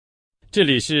这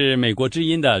里是美国之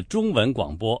音的中文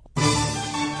广播。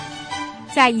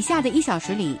在以下的1小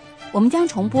时里，我们将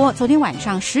重播昨天晚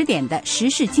上10点的时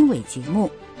事经纬节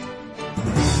目。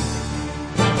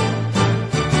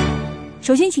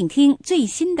首先请听最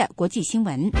新的国际新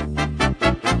闻。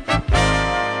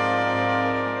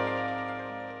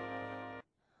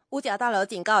五角大楼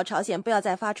警告朝鲜不要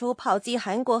再发出炮击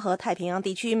韩国和太平洋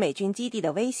地区美军基地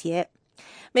的威胁。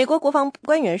美国国防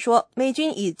官员说，美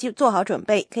军已做好准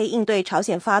备，可以应对朝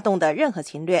鲜发动的任何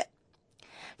侵略。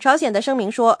朝鲜的声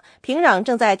明说，平壤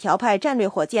正在调派战略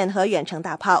火箭和远程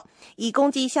大炮，以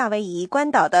攻击夏威夷关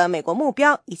岛的美国目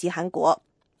标以及韩国。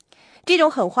这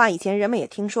种狠话以前人们也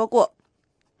听说过。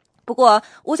不过，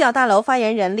五角大楼发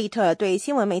言人利特尔对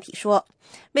新闻媒体说，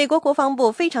美国国防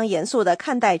部非常严肃地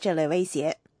看待这类威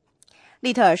胁。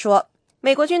利特尔说，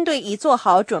美国军队已做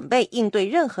好准备应对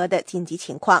任何的紧急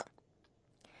情况。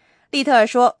利特尔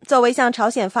说，作为向朝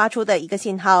鲜发出的一个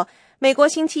信号，美国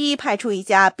星期一派出一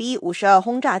架 B-52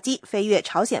 轰炸机飞越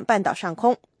朝鲜半岛上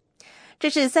空，这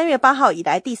是3月8号以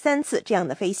来第3次这样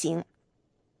的飞行。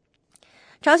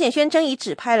朝鲜宣称已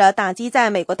指派了打击在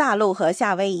美国大陆和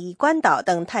夏威夷关岛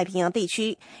等太平洋地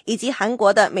区以及韩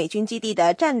国的美军基地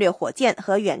的战略火箭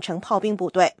和远程炮兵部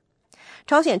队。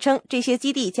朝鲜称这些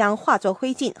基地将化作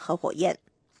灰烬和火焰。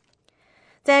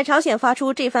在朝鲜发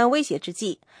出这番威胁之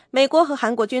际，美国和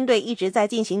韩国军队一直在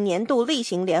进行年度例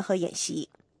行联合演习。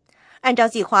按照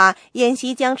计划，演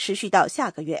习将持续到下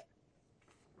个月。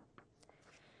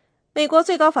美国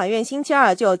最高法院星期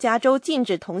二就加州禁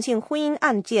止同性婚姻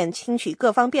案件听取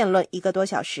各方辩论1个多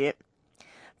小时。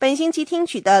本星期听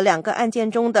取的2个案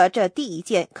件中的这第一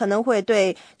件可能会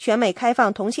对全美开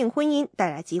放同性婚姻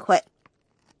带来机会。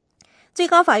最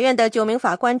高法院的9名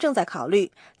法官正在考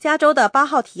虑加州的8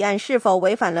号提案是否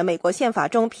违反了美国宪法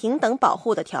中平等保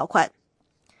护的条款。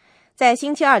在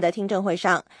星期二的听证会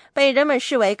上，被人们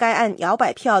视为该案摇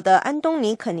摆票的安东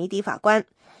尼·肯尼迪法官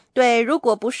对如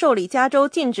果不受理加州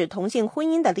禁止同性婚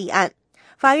姻的立案，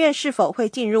法院是否会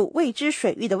进入未知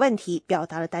水域的问题表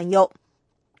达了担忧。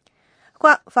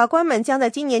法官们将在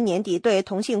今年年底对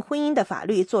同性婚姻的法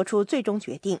律做出最终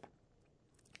决定。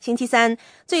星期三，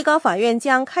最高法院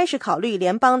将开始考虑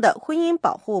联邦的婚姻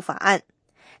保护法案。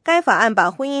该法案把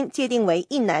婚姻界定为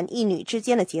一男一女之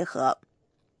间的结合。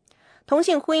同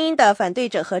性婚姻的反对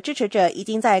者和支持者已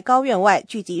经在高院外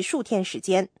聚集数天时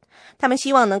间，他们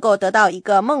希望能够得到一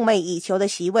个梦寐以求的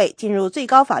席位，进入最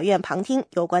高法院旁听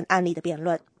有关案例的辩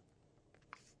论。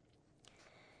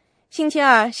星期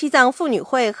二，西藏妇女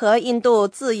会和印度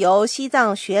自由西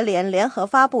藏学联联合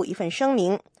发布一份声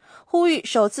明，呼吁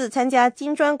首次参加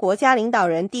金砖国家领导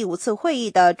人第5次会议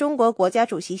的中国国家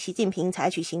主席习近平采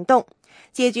取行动，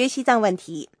解决西藏问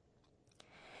题。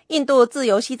印度自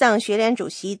由西藏学联主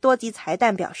席多吉才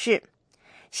旦表示，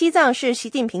西藏是习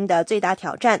近平的最大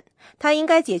挑战，他应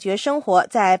该解决生活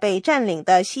在被占领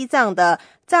的西藏的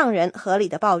藏人合理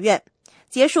的抱怨，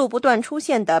结束不断出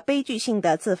现的悲剧性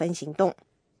的自焚行动。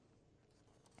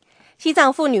西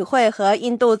藏妇女会和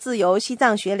印度自由西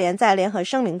藏学联在联合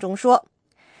声明中说，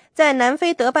在南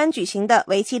非德班举行的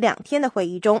为期2天的会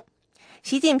议中，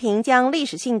习近平将历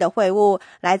史性的会晤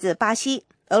来自巴西、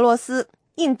俄罗斯、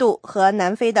印度和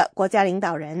南非的国家领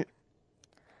导人。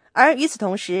而与此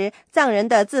同时，藏人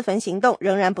的自焚行动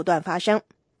仍然不断发生。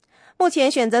目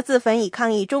前选择自焚以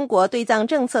抗议中国对藏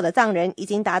政策的藏人已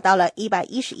经达到了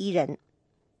111人。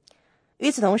与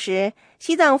此同时，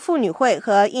西藏妇女会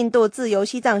和印度自由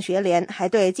西藏学联还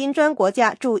对金砖国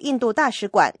家驻印度大使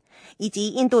馆以及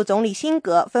印度总理辛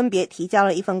格分别提交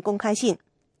了一份公开信。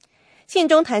信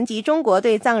中谈及中国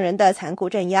对藏人的残酷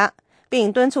镇压，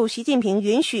并敦促习近平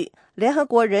允许联合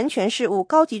国人权事务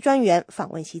高级专员访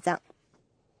问西藏。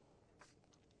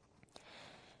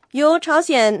由朝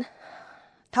鲜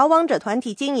逃亡者团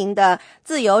体经营的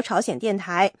自由朝鲜电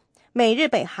台、每日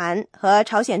北韩和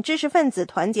朝鲜知识分子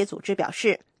团结组织表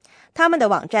示，他们的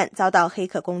网站遭到黑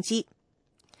客攻击。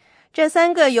这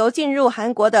3个由进入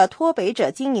韩国的脱北者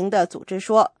经营的组织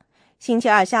说，星期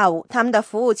二下午他们的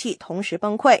服务器同时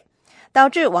崩溃，导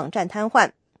致网站瘫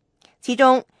痪。其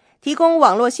中，提供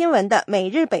网络新闻的每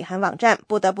日北韩网站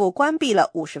不得不关闭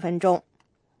了50分钟。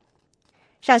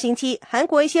上星期，韩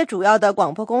国一些主要的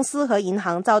广播公司和银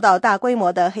行遭到大规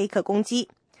模的黑客攻击，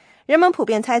人们普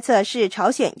遍猜测是朝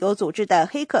鲜有组织的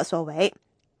黑客所为。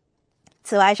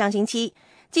此外，上星期，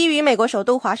基于美国首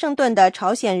都华盛顿的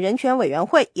朝鲜人权委员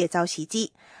会也遭袭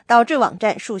击，导致网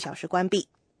站数小时关闭。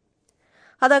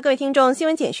好的，各位听众，新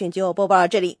闻简讯就播报到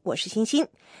这里，我是欣欣。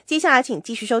接下来请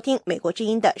继续收听美国之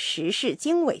音的时事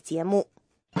经纬节目。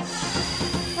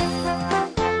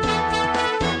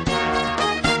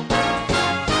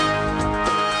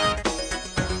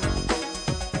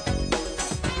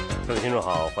各位听众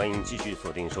好，欢迎继续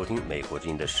锁定收听美国之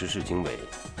音的时事经纬，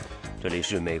这里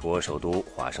是美国首都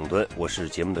华盛顿，我是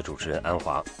节目的主持人安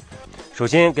华。首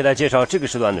先给大家介绍这个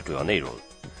时段的主要内容。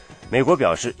美国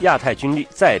表示亚太军力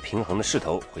再平衡的势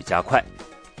头会加快。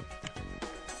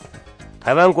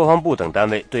台湾国防部等单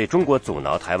位对中国阻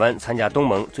挠台湾参加东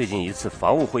盟最近一次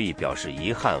防务会议表示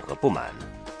遗憾和不满。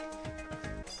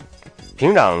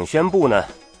平壤宣布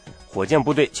火箭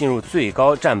部队进入最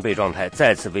高战备状态，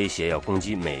再次威胁要攻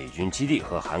击美军基地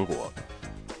和韩国。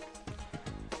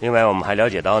另外我们还了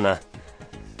解到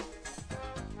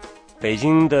北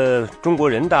京的中国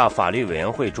人大法律委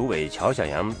员会主委乔晓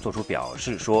阳作出表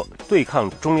示说，对抗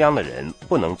中央的人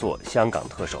不能做香港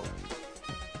特首。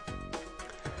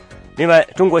另外，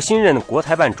中国新任国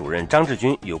台办主任张志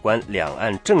军有关两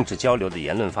岸政治交流的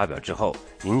言论发表之后，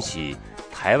引起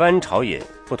台湾朝野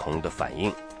不同的反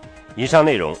应。以上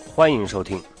内容欢迎收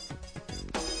听。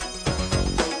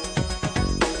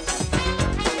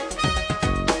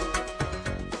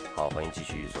好，欢迎继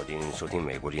续收听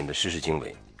美国之音的时事经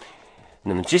纬。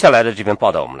那么接下来的这篇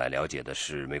报道，我们来了解的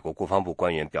是美国国防部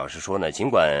官员表示说尽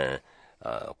管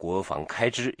国防开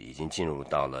支已经进入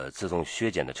到了自动削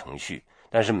减的程序，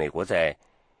但是美国在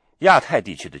亚太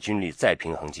地区的军力再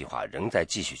平衡计划仍在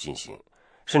继续进行，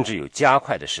甚至有加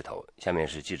快的势头。下面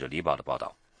是记者李宝的报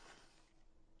道。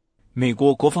美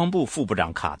国国防部副部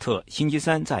长卡特星期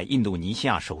三在印度尼西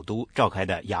亚首都召开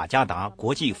的雅加达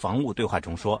国际防务对话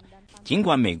中说，尽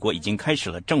管美国已经开始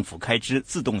了政府开支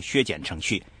自动削减程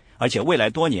序，而且未来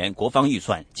多年国防预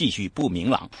算继续不明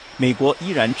朗，美国依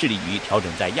然致力于调整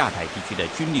在亚太地区的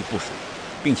军力部署，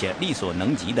并且力所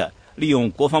能及的利用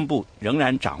国防部仍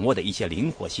然掌握的一些灵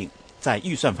活性，在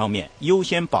预算方面优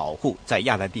先保护在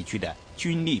亚太地区的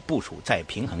军力部署再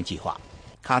平衡计划。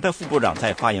卡特副部长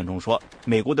在发言中说，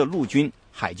美国的陆军、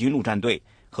海军陆战队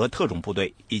和特种部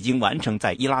队已经完成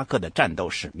在伊拉克的战斗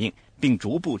使命，并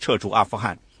逐步撤出阿富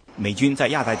汗。美军在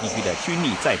亚太地区的军力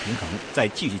再平衡在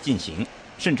继续进行，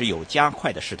甚至有加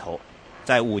快的势头。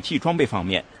在武器装备方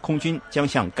面，空军将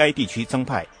向该地区增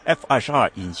派 F-22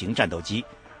 隐形战斗机，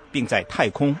并在太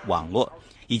空、网络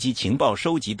以及情报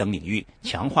收集等领域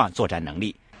强化作战能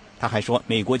力。他还说，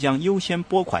美国将优先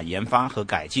拨款研发和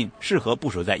改进适合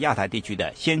部署在亚太地区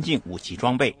的先进武器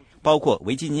装备，包括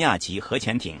维吉尼亚级核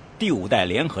潜艇、第5代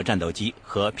联合战斗机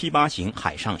和 P-8 型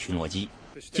海上巡逻机。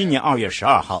今年2月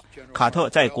12号，卡特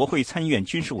在国会参议院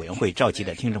军事委员会召集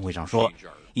的听证会上说，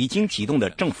已经启动的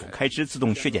政府开支自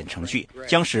动削减程序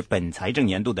将使本财政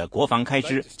年度的国防开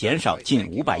支减少近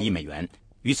500亿美元。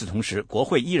与此同时，国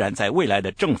会依然在未来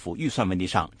的政府预算问题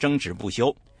上争执不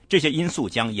休，这些因素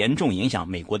将严重影响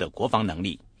美国的国防能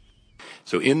力。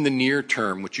So in the near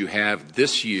term, what you have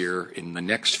this year in the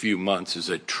next few months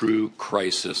is a true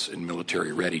crisis in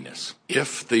military readiness.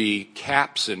 If the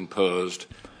caps imposed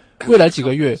未来几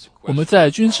个月，我们在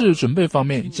军事准备方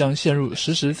面将陷入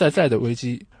实实在在的危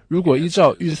机。如果依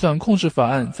照预算控制法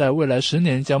案在未来10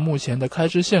年将目前的开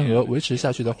支限额维持下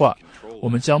去的话，我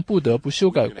们将不得不修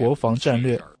改国防战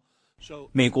略。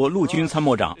美国陆军参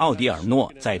谋长奥迪尔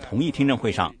诺在同一听证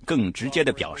会上更直接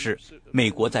地表示，美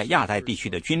国在亚太地区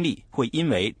的军力会因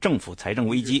为政府财政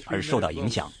危机而受到影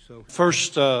响。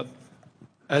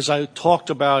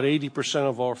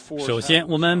首先，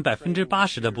我们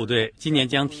80%的部队今年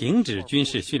将停止军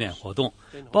事训练活动，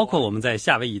包括我们在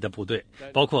夏威夷的部队，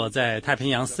包括在太平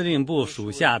洋司令部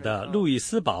属下的路易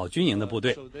斯堡军营的部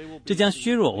队。这将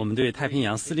削弱我们对太平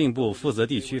洋司令部负责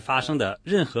地区发生的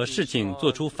任何事情做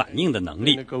出反应的能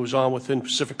力。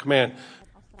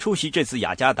出席这次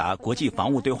雅加达国际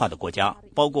防务对话的国家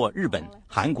包括日本、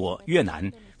韩国、越南、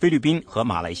菲律宾和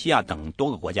马来西亚等多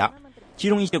个国家。其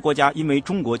中一些国家因为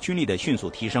中国军力的迅速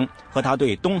提升和他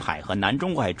对东海和南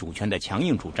中国海主权的强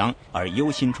硬主张而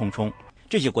忧心忡忡。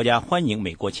这些国家欢迎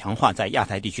美国强化在亚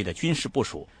太地区的军事部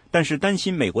署，但是担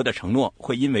心美国的承诺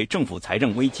会因为政府财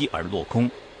政危机而落空。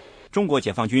中国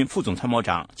解放军副总参谋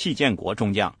长戚建国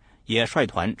中将也率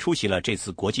团出席了这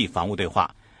次国际防务对话，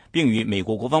并与美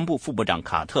国国防部副部长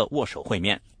卡特握手会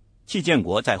面。戚建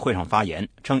国在会上发言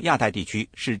称，亚太地区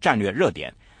是战略热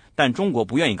点，但中国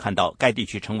不愿意看到该地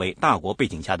区成为大国背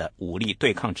景下的武力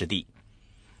对抗之地。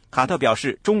卡特表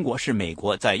示，中国是美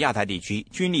国在亚太地区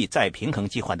军力再平衡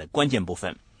计划的关键部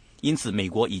分，因此美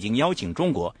国已经邀请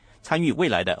中国参与未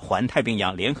来的环太平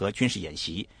洋联合军事演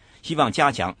习，希望加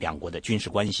强两国的军事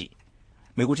关系。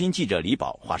美国之音记者李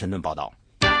宝华盛顿报道。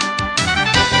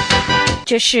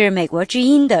这是美国之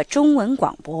音的中文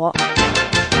广播。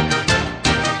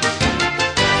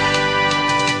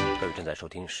各位正在收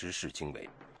听时事经纬。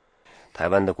台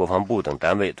湾的国防部等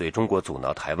单位对中国阻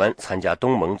挠台湾参加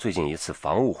东盟最近一次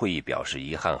防务会议表示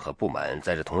遗憾和不满。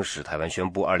在这同时，台湾宣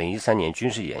布2013年军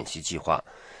事演习计划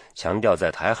强调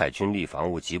在台海军力防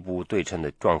务极不对称的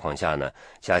状况下呢，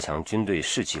加强军队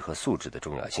士气和素质的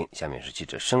重要性。下面是记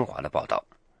者申华的报道。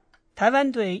台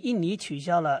湾对印尼取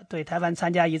消了对台湾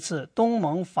参加一次东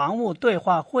盟防务对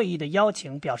话会议的邀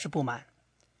请表示不满。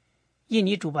印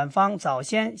尼主办方早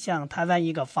先向台湾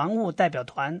一个防务代表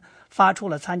团发出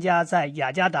了参加在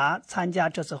雅加达参加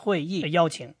这次会议的邀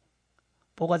请，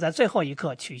不过在最后一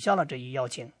刻取消了这一邀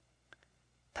请。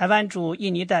台湾驻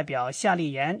印尼代表夏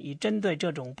立言已针对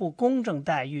这种不公正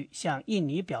待遇向印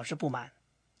尼表示不满。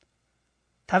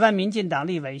台湾民进党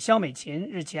立委萧美琴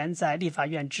日前在立法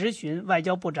院质询外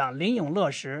交部长林永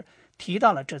乐时提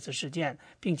到了这次事件，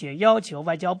并且要求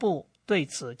外交部对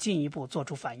此进一步作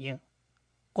出反应。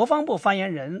国防部发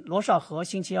言人罗绍和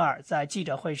星期二在记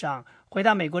者会上回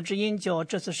答美国之音就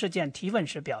这次事件提问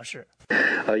时表示，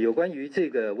有关于这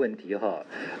个问题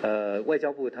外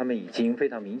交部他们已经非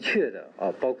常明确的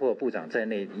包括部长在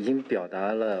内已经表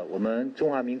达了我们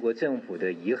中华民国政府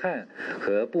的遗憾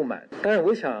和不满。当然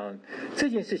我想这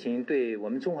件事情对我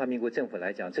们中华民国政府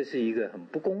来讲，这是一个很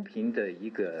不公平的一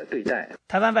个对待。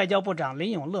台湾外交部长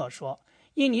林永乐说，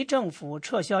印尼政府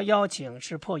撤销邀请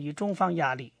是迫于中方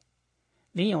压力。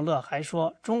林永乐还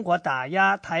说，中国打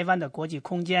压台湾的国际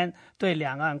空间对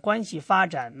两岸关系发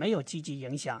展没有积极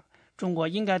影响，中国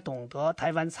应该懂得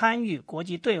台湾参与国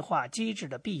际对话机制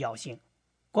的必要性。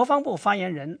国防部发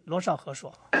言人罗绍和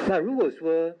说，那如果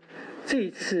说这一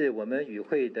次我们与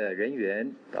会的人员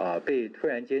被突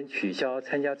然间取消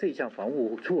参加这项防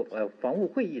务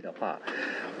会议的话，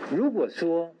如果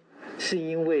说是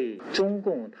因为中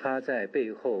共他在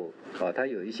背后他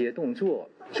有一些动作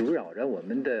阻扰了我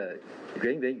们的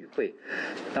人员与会，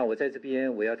那我在这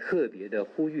边我要特别的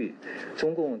呼吁，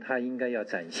中共他应该要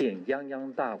展现泱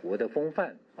泱大国的风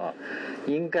范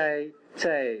应该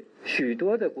在许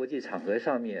多的国际场合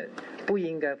上面不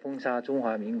应该封杀中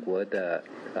华民国的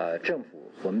政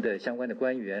府，我们的相关的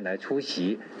官员来出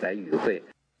席来与会。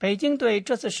北京对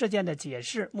这次事件的解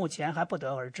释目前还不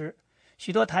得而知。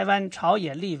许多台湾朝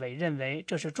野立委认为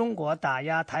这是中国打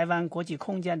压台湾国际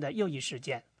空间的又一事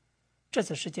件。这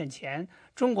次事件前，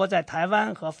中国在台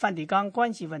湾和梵蒂冈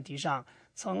关系问题上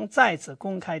曾再次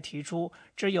公开提出，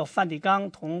只有梵蒂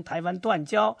冈同台湾断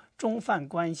交，中梵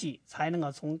关系才能够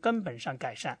从根本上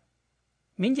改善。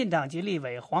民进党籍立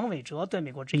委黄伟哲对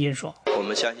美国之音说，我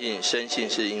们深信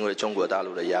是因为中国大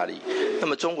陆的压力，那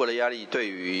么中国的压力对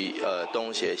于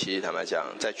东协其实坦白讲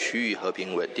在区域和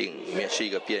平稳定里面是一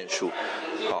个变数。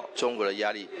中国的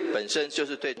压力本身就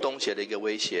是对东协的一个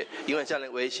威胁，因为这样的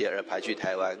威胁而排拒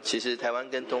台湾。其实台湾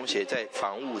跟东协在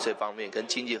防务这方面跟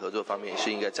经济合作方面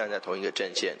是应该站在同一个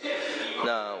阵线。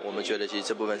那我们觉得其实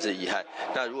这部分是遗憾。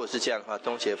那如果是这样的话，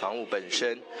东协防务本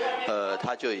身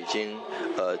它就已经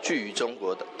惧于中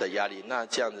国的压力，那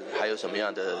这样子还有什么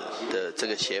样的这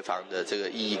个协防的这个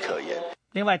意义可言？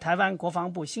另外，台湾国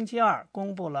防部星期二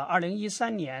公布了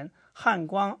2013年汉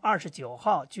光29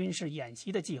号军事演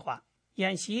习的计划，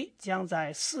演习将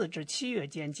在4至7月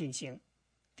间进行。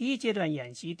第一阶段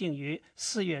演习定于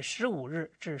4月15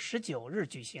日至19日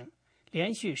举行，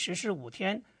连续实施5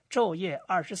天，昼夜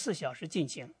24小时进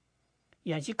行。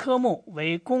演习科目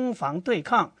为攻防对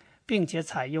抗，并且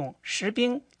采用实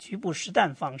兵局部实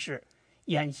弹方式。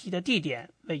演习的地点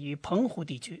位于澎湖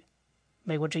地区。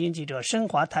美国之音记者申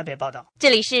华台北报道。这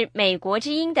里是美国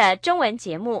之音的中文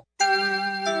节目。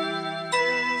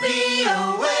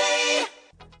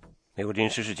美国之音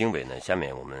时事经纬呢，下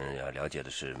面我们要了解的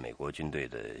是美国军队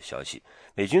的消息。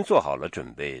美军做好了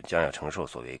准备，将要承受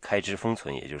所谓开支封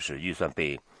存，也就是预算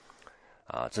被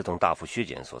自动大幅削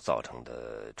减所造成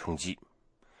的冲击。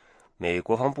美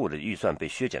国防部的预算被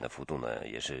削减的幅度呢，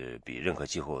也是比任何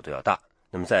气候都要大。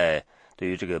那么对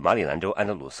于这个马里兰州安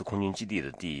德鲁斯空军基地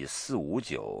的第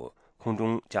459空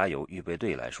中加油预备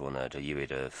队来说呢，这意味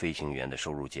着飞行员的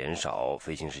收入减少，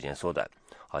飞行时间缩短。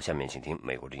好，下面请听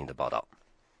美国之音的报道。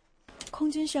空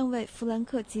军上尉弗兰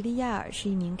克·吉利亚尔是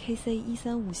一名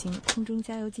KC-135型空中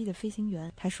加油机的飞行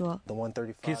员。他说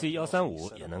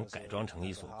 ，KC-135 也能改装成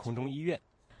一所空中医院。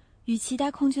与其他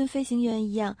空军飞行员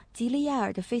一样，吉利亚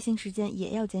尔的飞行时间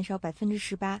也要减少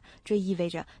18%，这意味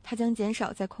着他将减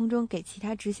少在空中给其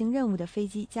他执行任务的飞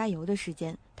机加油的时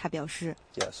间。他表示，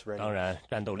当然，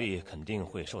战斗力肯定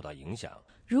会受到影响。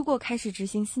如果开始执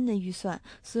行新的预算，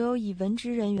所有以文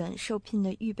职人员受聘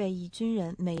的预备役军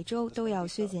人每周都要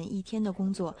削减1天的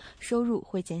工作，收入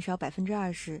会减少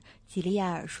20%。吉利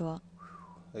亚尔说。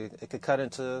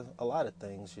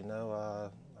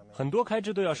很多开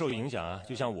支都要受影响啊，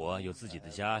就像我有自己的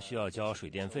家，需要交水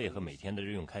电费和每天的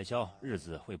日用开销，日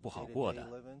子会不好过的。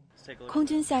空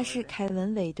军下士凯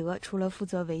文·韦德除了负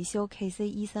责维修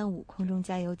KC-135 空中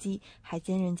加油机，还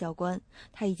兼任教官。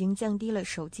他已经降低了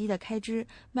手机的开支，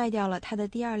卖掉了他的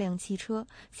第2辆汽车。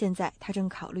现在他正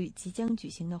考虑即将举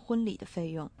行的婚礼的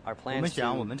费用。我们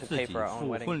想我们自己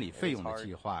付婚礼费用的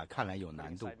计划看来有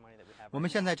难度。我们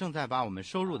现在正在把我们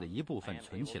收入的一部分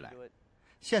存起来。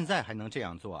现在还能这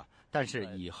样做，但是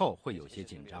以后会有些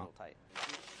紧张。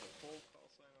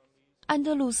安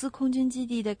德鲁斯空军基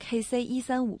地的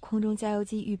KC-135 空中加油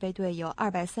机预备队有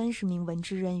230名文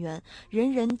职人员，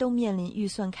人人都面临预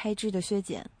算开支的削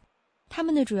减。他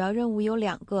们的主要任务有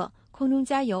2个：空中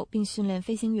加油并训练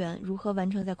飞行员如何完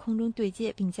成在空中对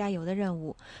接并加油的任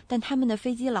务。但他们的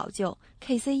飞机老旧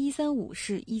 ，KC-135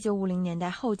 是1950年代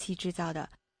后期制造的。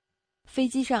飞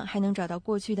机上还能找到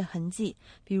过去的痕迹，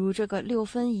比如这个6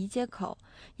分移接口，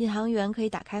引航员可以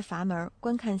打开阀门，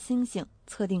观看星星，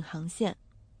测定航线。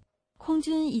空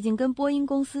军已经跟波音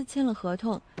公司签了合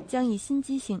同，将以新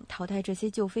机型淘汰这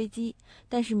些旧飞机，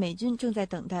但是美军正在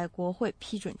等待国会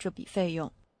批准这笔费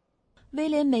用。威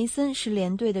廉·梅森是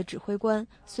连队的指挥官，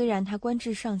虽然他官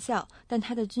至上校，但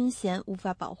他的军衔无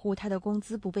法保护他的工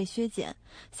资不被削减。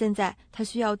现在他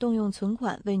需要动用存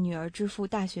款为女儿支付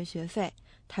大学学费。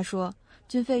他说，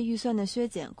军费预算的削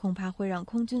减恐怕会让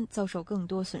空军遭受更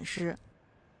多损失。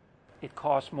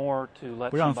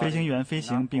不让飞行员飞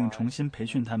行并重新培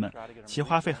训他们，其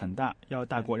花费很大，要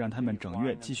大过让他们整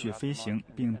月继续飞行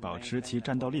并保持其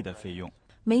战斗力的费用。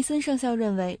梅森上校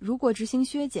认为，如果执行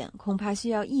削减，恐怕需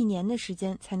要1年的时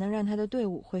间才能让他的队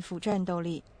伍恢复战斗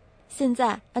力。现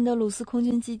在，安德鲁斯空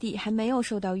军基地还没有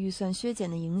受到预算削减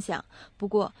的影响。不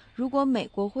过，如果美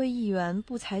国会议员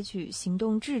不采取行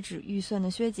动制止预算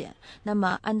的削减，那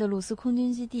么安德鲁斯空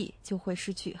军基地就会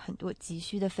失去很多急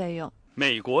需的费用。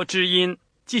美国之音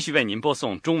继续为您播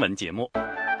送中文节目。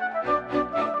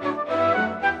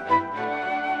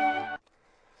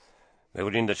美国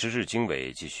之音的时事经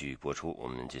纬继续播出。我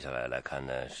们接下来看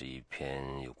呢，是一篇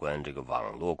有关这个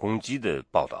网络攻击的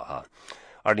报道哈。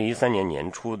2013年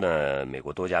年初呢，美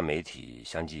国多家媒体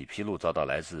相继披露遭到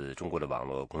来自中国的网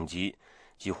络攻击，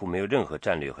几乎没有任何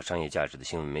战略和商业价值的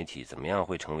新闻媒体怎么样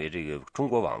会成为这个中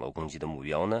国网络攻击的目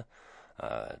标呢？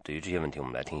对于这些问题，我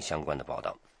们来听相关的报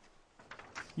道。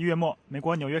1月末，美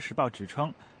国《纽约时报》指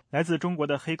称，来自中国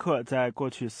的黑客在过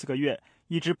去4个月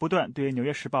一直不断对《纽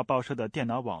约时报》报社的电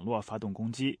脑网络发动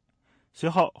攻击。随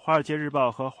后，《华尔街日报》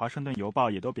和《华盛顿邮报》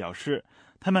也都表示，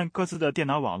他们各自的电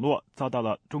脑网络遭到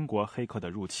了中国黑客的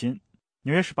入侵。《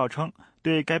纽约时报》称，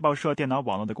对该报社电脑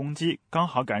网络的攻击刚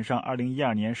好赶上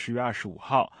2012年10月25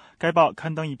号，该报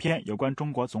刊登一篇有关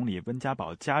中国总理温家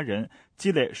宝家人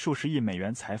积累数十亿美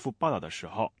元财富报道的时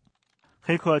候。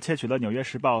黑客窃取了《纽约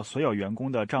时报》所有员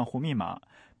工的账户密码，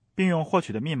并用获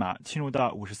取的密码侵入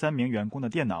到53名员工的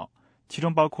电脑，其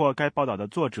中包括该报道的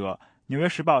作者、纽约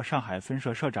时报上海分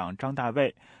社社长张大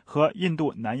卫和印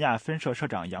度南亚分社社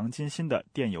长杨金新的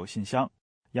电邮信箱。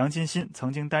杨金新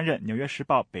曾经担任纽约时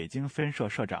报北京分社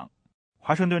社长。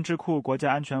华盛顿智库国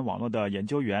家安全网络的研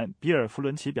究员比尔·弗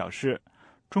伦奇表示，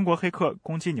中国黑客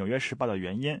攻击纽约时报的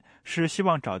原因是希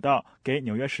望找到给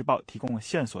纽约时报提供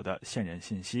线索的线人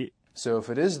信息。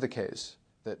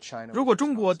如果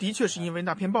中国的确是因为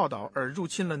那篇报道而入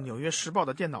侵了《纽约时报》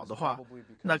的电脑的话，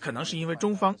那可能是因为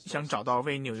中方想找到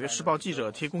为《纽约时报》记者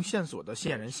提供线索的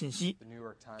线人信息，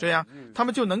这样他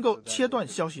们就能够切断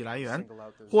消息来源，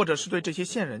或者是对这些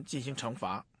线人进行惩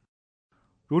罚。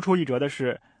如出一辙的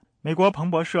是，美国彭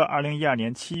博社2012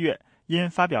年7月因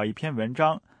发表一篇文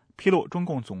章，披露中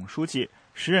共总书记、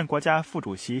时任国家副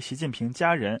主席习近平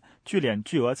家人聚敛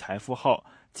巨额财富后，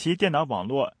其电脑网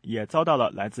络也遭到了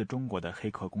来自中国的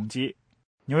黑客攻击。《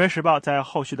纽约时报》在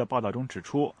后续的报道中指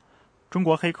出，中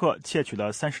国黑客窃取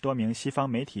了30多名西方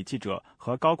媒体记者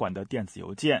和高管的电子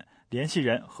邮件、联系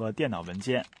人和电脑文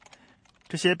件。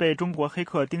这些被中国黑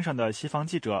客盯上的西方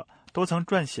记者都曾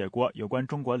撰写过有关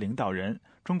中国领导人、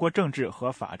中国政治和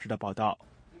法治的报道。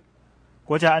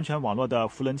国家安全网络的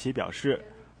弗伦奇表示，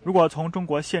如果从中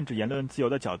国限制言论自由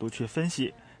的角度去分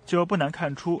析，就不难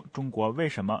看出中国为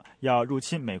什么要入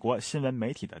侵美国新闻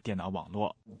媒体的电脑网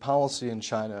络。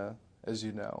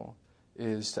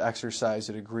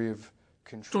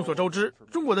众所周知，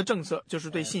中国的政策就是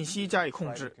对信息加以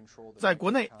控制，在国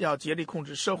内要竭力控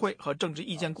制社会和政治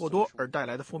意见过多而带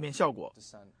来的负面效果。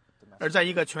而在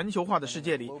一个全球化的世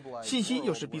界里，信息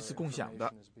又是彼此共享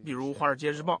的，比如《华尔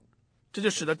街日报》，这就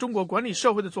使得中国管理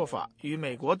社会的做法与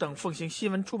美国等奉行新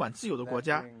闻出版自由的国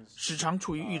家时常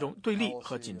处于一种对立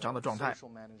和紧张的状态。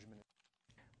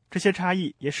这些差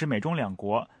异也使美中两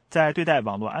国在对待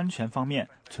网络安全方面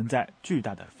存在巨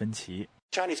大的分歧。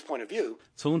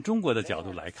从中国的角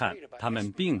度来看，他们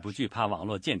并不惧怕网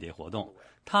络间谍活动，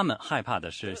他们害怕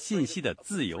的是信息的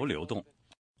自由流动。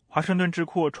华盛顿智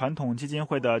库传统基金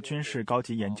会的军事高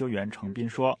级研究员程斌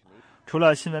说，除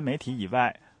了新闻媒体以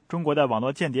外，中国的网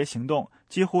络间谍行动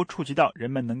几乎触及到人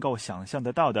们能够想象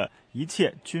得到的一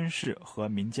切军事和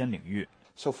民间领域。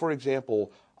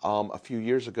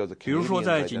比如说，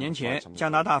在几年前，加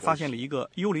拿大发现了一个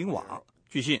幽灵网，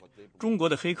据信中国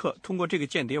的黑客通过这个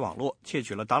间谍网络窃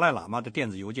取了达赖喇嘛的电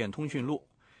子邮件通讯录、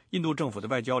印度政府的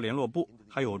外交联络部，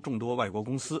还有众多外国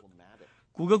公司。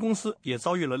谷歌公司也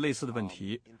遭遇了类似的问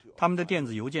题，他们的电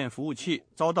子邮件服务器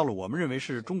遭到了我们认为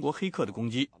是中国黑客的攻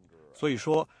击。所以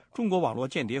说，中国网络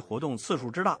间谍活动次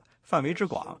数之大、范围之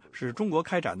广，是中国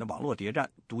开展的网络谍战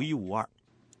独一无二。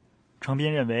程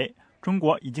斌认为，中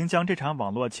国已经将这场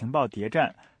网络情报谍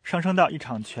战上升到一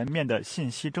场全面的信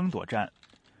息争夺战。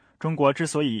中国之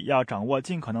所以要掌握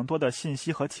尽可能多的信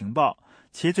息和情报，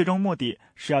其最终目的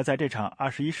是要在这场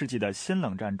21世纪的新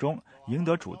冷战中赢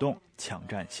得主动，抢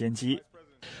占先机。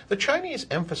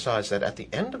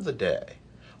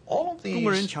中国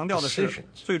人强调的是，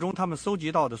最终他们搜集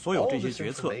到的所有这些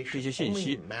决策、这些信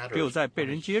息，只有在被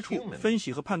人接触、分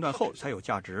析和判断后才有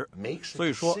价值。所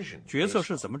以说，决策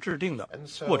是怎么制定的，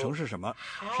过程是什么，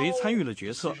谁参与了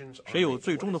决策，谁有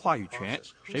最终的话语权，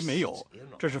谁没有，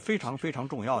这是非常非常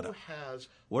重要的。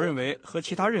我认为和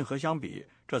其他任何相比，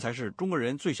这才是中国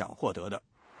人最想获得的。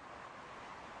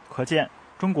可见，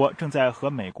中国正在和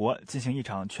美国进行一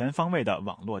场全方位的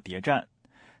网络谍战。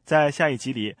在下一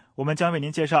集里，我们将为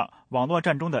您介绍网络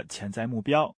战中的潜在目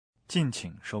标，敬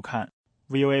请收看。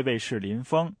VOA 卫视林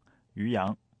峰、于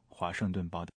洋，华盛顿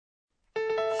报道。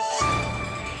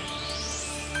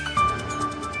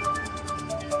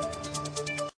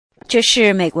这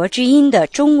是美国之音的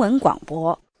中文广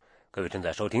播。各位正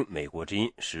在收听美国之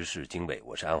音时事经纬，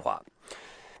我是安华。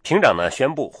平壤呢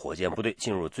宣布火箭部队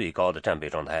进入最高的战备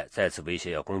状态，再次威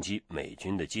胁要攻击美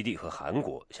军的基地和韩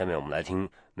国。下面我们来听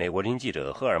美国之音记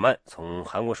者赫尔曼从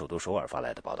韩国首都首尔发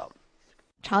来的报道。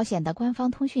朝鲜的官方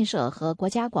通讯社和国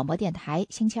家广播电台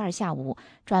星期二下午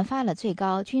转发了最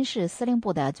高军事司令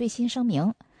部的最新声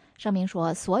明。声明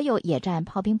说，所有野战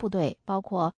炮兵部队，包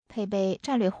括配备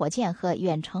战略火箭和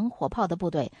远程火炮的部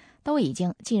队，都已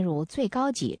经进入最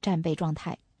高级战备状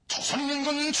态。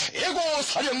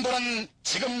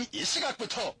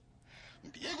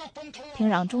平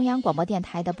壤中央广播电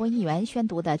台的播音员宣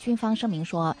读的军方声明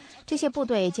说，这些部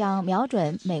队将瞄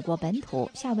准美国本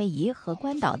土、夏威夷和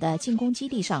关岛的进攻基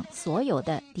地上所有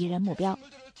的敌人目标。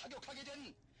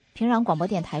平壤广播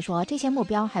电台说，这些目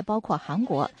标还包括韩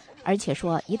国，而且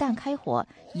说一旦开火，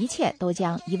一切都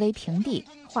将夷为平地，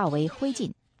化为灰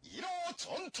烬。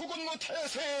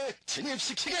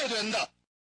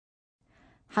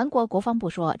韩国国防部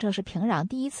说，这是平壤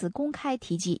第一次公开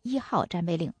提及1号战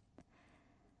备令。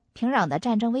平壤的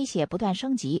战争威胁不断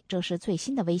升级，这是最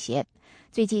新的威胁。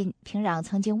最近，平壤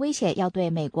曾经威胁要对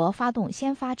美国发动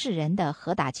先发制人的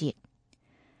核打击。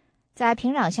在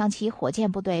平壤向其火箭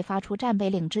部队发出战备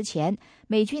令之前，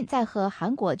美军在和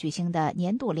韩国举行的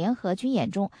年度联合军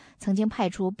演中，曾经派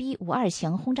出 B-52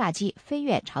 型轰炸机飞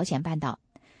越朝鲜半岛。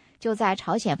就在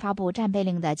朝鲜发布战备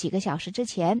令的几个小时之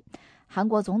前，韩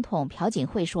国总统朴槿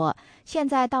惠说，现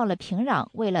在到了平壤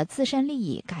为了自身利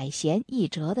益改弦易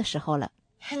辙的时候了。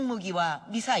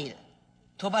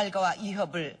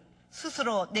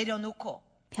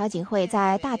朴槿惠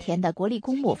在大田的国立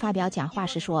公墓发表讲话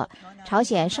时说，朝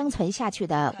鲜生存下去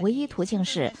的唯一途径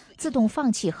是自动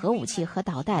放弃核武器和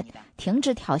导弹，停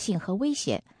止挑衅和威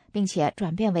胁，并且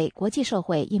转变为国际社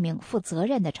会一名负责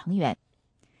任的成员。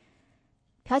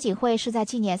朴槿惠是在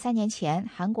纪念3年前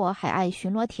韩国海岸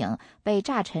巡逻艇被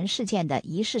炸沉事件的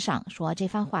仪式上说这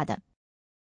番话的。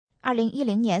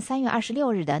2010年3月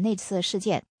26日的那次事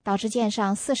件导致舰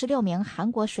上46名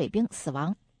韩国水兵死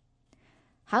亡。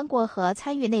韩国和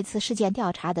参与那次事件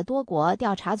调查的多国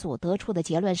调查组得出的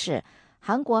结论是，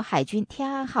韩国海军天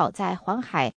安号在黄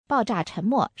海爆炸沉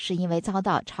没是因为遭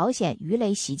到朝鲜鱼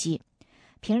雷袭击，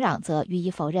平壤则予以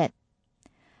否认。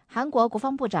韩国国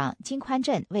防部长金宽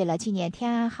镇为了纪念天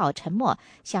安号沉没，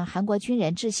向韩国军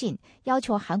人致信，要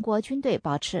求韩国军队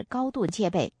保持高度戒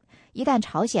备，一旦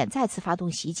朝鲜再次发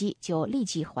动袭击，就立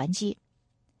即还击。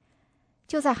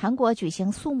就在韩国举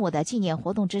行肃穆的纪念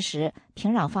活动之时，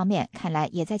平壤方面看来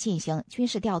也在进行军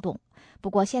事调动，不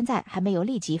过现在还没有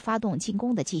立即发动进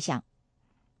攻的迹象。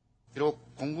비록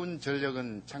공군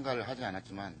전력은 참가를 하지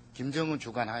않았지만 김정은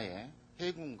주관하에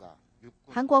해군과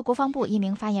韩国国防部一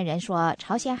名发言人说，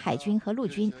朝鲜海军和陆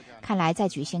军看来在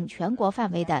举行全国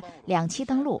范围的2栖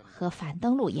登陆和反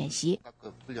登陆演习。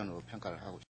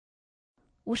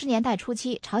50年代初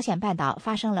期，朝鲜半岛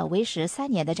发生了为时3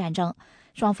年的战争，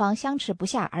双方相持不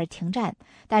下而停战，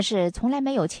但是从来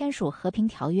没有签署和平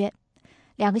条约。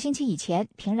2个星期以前，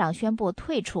平壤宣布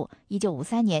退出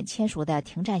1953年签署的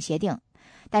停战协定，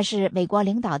但是美国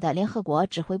领导的联合国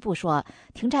指挥部说，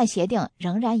停战协定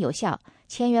仍然有效，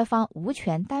签约方无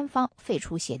权单方废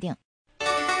除协定。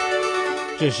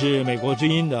这是美国之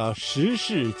音的时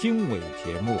事经纬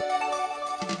节目。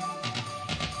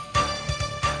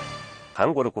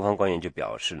韩国的国防官员就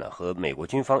表示呢，和美国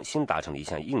军方新达成了一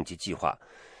项应急计划，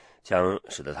将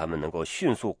使得他们能够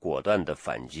迅速果断地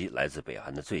反击来自北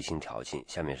韩的最新挑衅。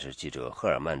下面是记者赫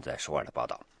尔曼在首尔的报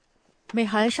道。美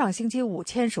韩上星期五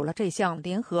签署了这项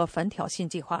联合反挑衅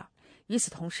计划。与此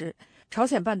同时，朝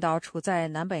鲜半岛处在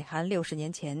南北韩60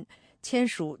年前签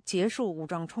署结束武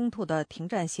装冲突的停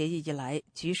战协议以来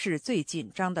局势最紧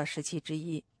张的时期之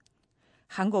一。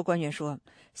韩国官员说，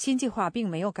新计划并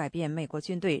没有改变美国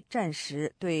军队战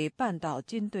时对半岛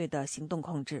军队的行动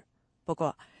控制。不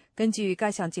过，根据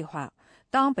该项计划，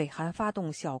当北韩发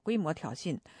动小规模挑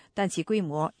衅，但其规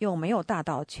模又没有大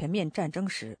到全面战争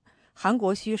时，韩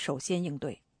国需首先应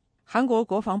对。韩国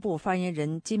国防部发言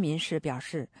人金民世表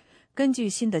示，根据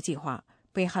新的计划，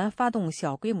北韩发动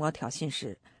小规模挑衅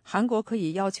时，韩国可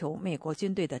以要求美国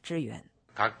军队的支援。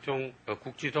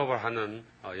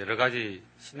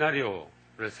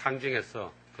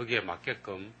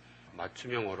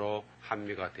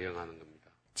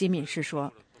金敏世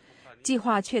说，计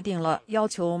划确定了要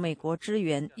求美国支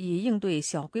援以应对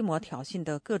小规模挑衅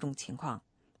的各种情况。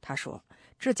他说，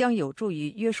这将有助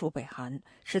于约束北韩，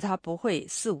使他不会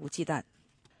肆无忌惮。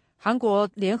韩国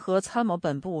联合参谋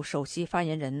本部首席发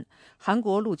言人、韩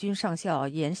国陆军上校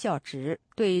严孝直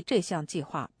对这项计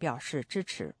划表示支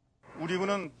持。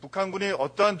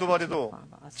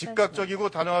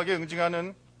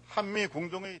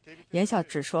严孝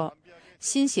直说，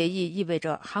新协议意味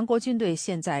着韩国军队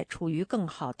现在处于更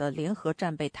好的联合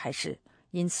战备态势，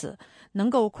因此能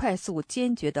够快速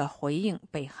坚决地回应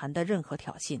北韩的任何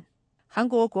挑衅。韩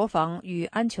国国防与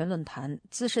安全论坛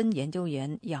资深研究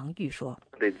员杨玉说，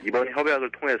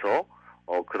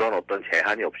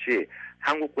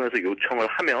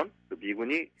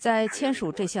在签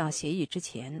署这项协议之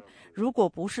前，如果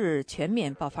不是全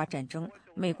面爆发战争，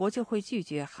美国就会拒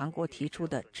绝韩国提出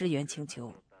的支援请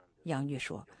求。杨玉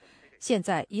说，现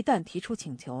在一旦提出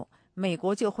请求，美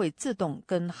国就会自动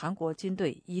跟韩国军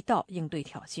队一道应对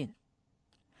挑衅。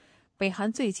北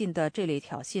韩最近的这类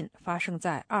挑衅发生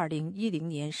在2010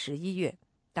年11月，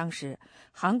当时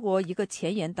韩国一个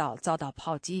前沿岛遭到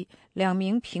炮击，2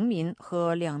名平民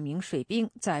和2名水兵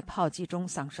在炮击中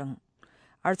丧生。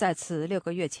而在此6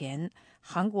个月前，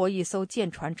韩国一艘舰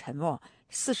船沉没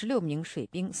，46名水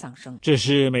兵丧生。这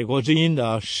是美国之音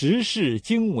的时事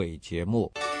经纬节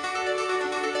目。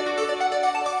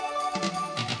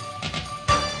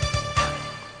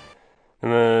那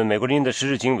么美国之音的时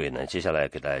事经纬呢，接下来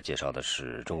给大家介绍的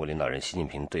是中国领导人习近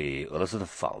平对俄罗斯的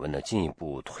访问呢，进一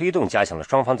步推动加强了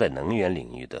双方在能源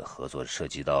领域的合作，涉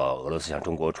及到俄罗斯向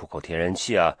中国出口天然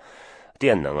气啊、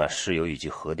电能啊、石油以及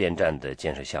核电站的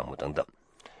建设项目等等。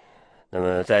那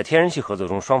么在天然气合作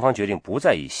中，双方决定不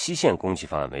再以西线供气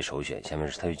方案为首选。下面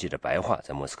是特约记者白桦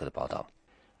在莫斯科的报道。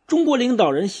中国领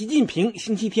导人习近平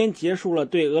星期天结束了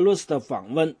对俄罗斯的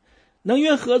访问。能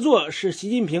源合作是习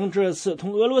近平这次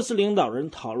同俄罗斯领导人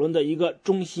讨论的一个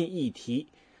中心议题，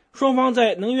双方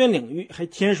在能源领域还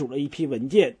签署了一批文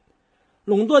件。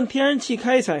垄断天然气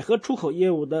开采和出口业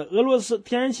务的俄罗斯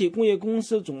天然气工业公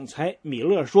司总裁米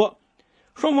勒说，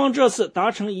双方这次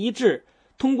达成一致，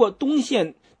通过东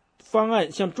线方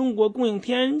案向中国供应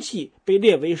天然气被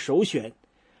列为首选。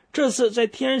这次在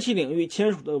天然气领域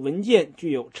签署的文件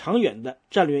具有长远的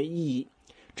战略意义，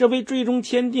这为最终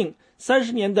签订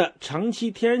30年的长期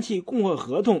天然气供货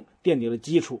合同奠定了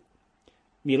基础。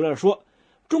米勒说，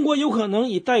中国有可能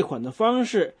以贷款的方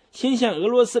式先向俄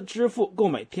罗斯支付购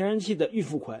买天然气的预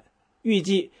付款，预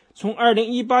计从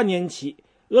2018年起，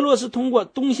俄罗斯通过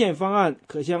东线方案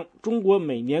可向中国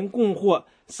每年供货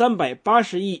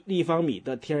380亿立方米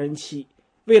的天然气，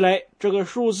未来这个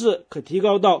数字可提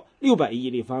高到600亿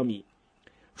立方米。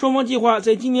双方计划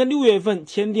在今年6月份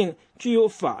签订具有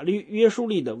法律约束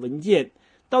力的文件，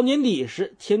到年底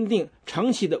时签订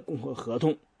长期的供货合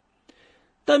同。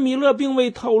但米勒并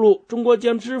未透露中国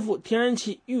将支付天然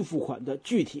气预付款的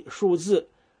具体数字，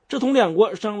这同两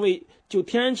国尚未就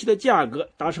天然气的价格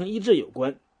达成一致有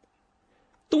关。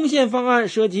东线方案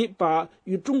涉及把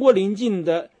与中国邻近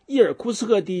的伊尔库斯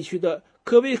克地区的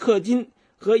科维克金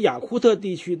和雅库特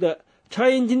地区的察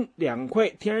延金2块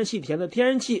天然气田的天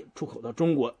然气出口到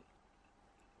中国。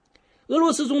俄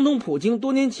罗斯总统普京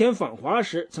多年前访华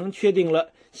时曾确定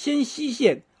了先西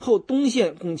线后东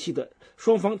线供气的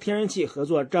双方天然气合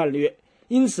作战略，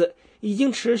因此已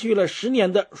经持续了10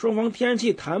年的双方天然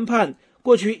气谈判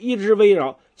过去一直围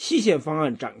绕西线方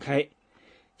案展开。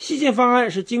西线方案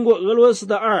是经过俄罗斯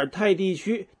的阿尔泰地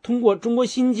区通过中国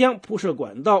新疆铺设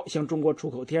管道向中国出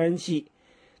口天然气，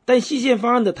但西线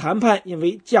方案的谈判因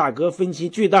为价格分歧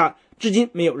巨大，至今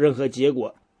没有任何结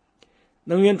果。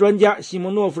能源专家西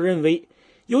蒙诺夫认为，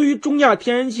由于中亚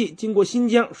天然气经过新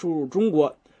疆输入中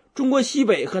国，中国西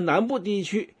北和南部地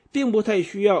区并不太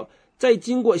需要再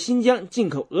经过新疆进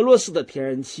口俄罗斯的天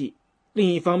然气。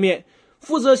另一方面，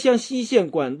负责向西线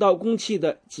管道供气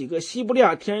的几个西伯利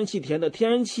亚天然气田的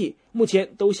天然气目前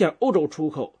都向欧洲出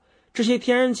口，这些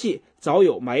天然气早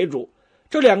有买主。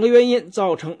这2个原因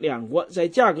造成两国在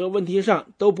价格问题上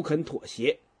都不肯妥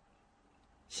协。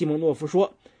西蒙诺夫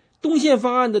说，东线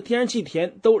方案的天然气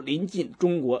田都临近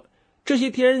中国，这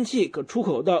些天然气可出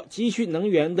口到急需能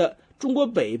源的中国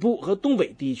北部和东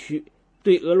北地区。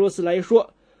对俄罗斯来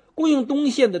说，供应东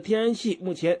线的天然气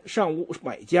目前尚无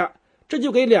买家，这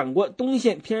就给两国东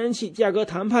线天然气价格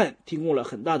谈判提供了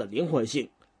很大的灵活性。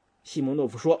西蒙诺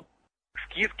夫说，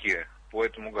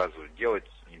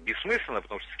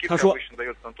他说，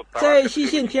在西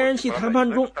线天然气谈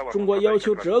判中，中国要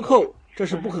求折扣，这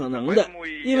是不可能的，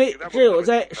因为只有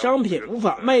在商品无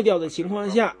法卖掉的情况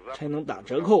下才能打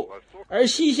折扣，而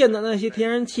西线的那些天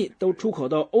然气都出口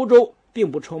到欧洲，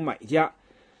并不愁买家。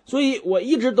所以我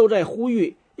一直都在呼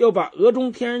吁要把俄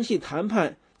中天然气谈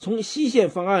判从西线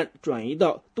方案转移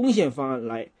到东线方案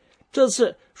来。这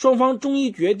次双方终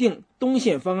于决定东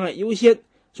线方案优先，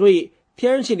所以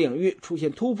天然气领域出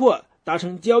现突破，达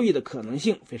成交易的可能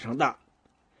性非常大。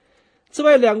此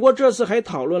外，两国这次还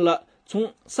讨论了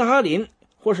从萨哈林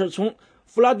或是从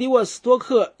弗拉迪沃斯托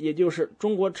克，也就是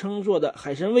中国称作的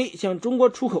海参崴，向中国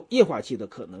出口液化气的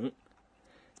可能。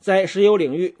在石油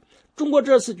领域，中国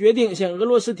这次决定向俄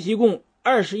罗斯提供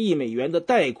20亿美元的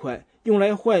贷款，用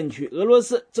来换取俄罗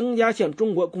斯增加向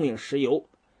中国供应石油。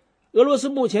俄罗斯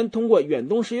目前通过远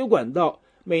东石油管道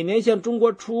每年向中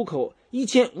国出口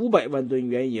1500万吨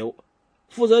原油。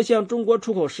负责向中国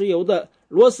出口石油的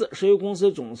罗斯石油公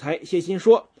司总裁谢欣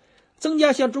说，增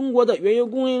加向中国的原油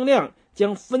供应量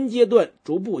将分阶段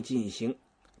逐步进行。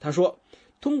他说，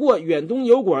通过远东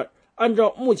油管，按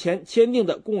照目前签订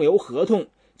的供油合同，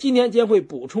今年将会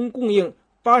补充供应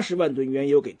80万吨原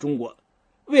油给中国。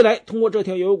未来通过这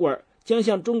条油管将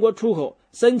向中国出口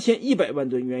3100万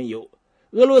吨原油。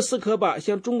俄罗斯可把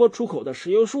向中国出口的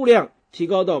石油数量提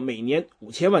高到每年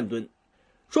5000万吨。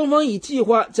双方已计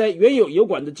划在原有油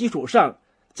管的基础上，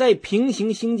再平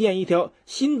行兴建一条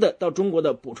新的到中国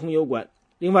的补充油管。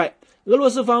另外，俄罗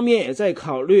斯方面也在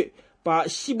考虑把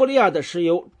西伯利亚的石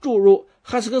油注入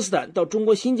哈萨克斯坦到中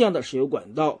国新疆的石油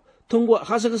管道，通过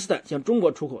哈萨克斯坦向中国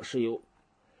出口石油。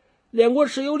两国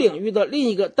石油领域的另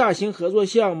一个大型合作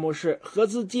项目是合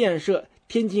资建设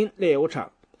天津炼油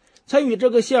厂。参与这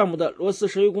个项目的罗斯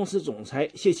石油公司总裁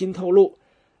谢欣透露，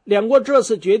两国这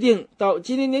次决定到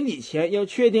今年年底前要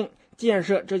确定建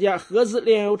设这家合资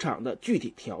炼油厂的具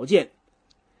体条件。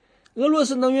俄罗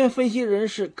斯能源分析人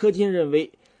士柯金认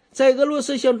为，在俄罗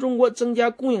斯向中国增加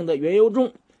供应的原油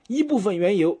中，一部分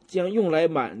原油将用来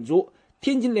满足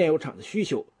天津炼油厂的需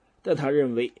求，但他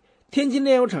认为天津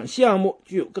炼油厂项目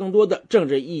具有更多的政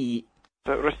治意义。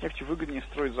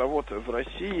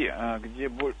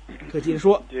柯金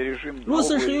说，罗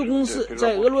斯石油公司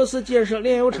在俄罗斯建设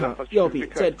炼油厂要比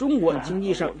在中国经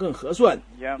济上更合算，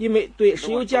因为对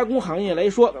石油加工行业来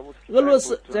说，俄罗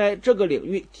斯在这个领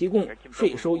域提供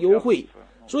税收优惠，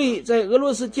所以在俄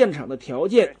罗斯建厂的条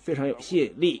件非常有吸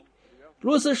引力。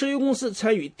罗斯石油公司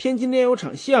参与天津炼油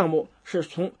厂项目是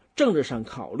从政治上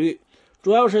考虑，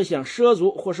主要是想涉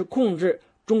足或是控制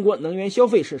中国能源消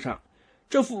费市场，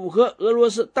这符合俄罗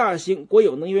斯大型国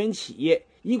有能源企业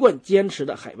一贯坚持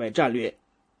的海外战略。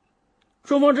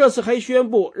双方这次还宣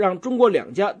布让中国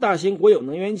2家大型国有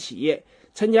能源企业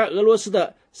参加俄罗斯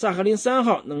的萨哈林3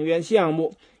号能源项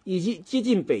目，以及接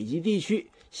近北极地区、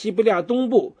西伯利亚东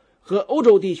部和欧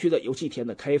洲地区的油气田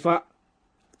的开发。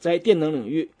在电能领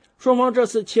域，双方这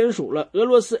次签署了俄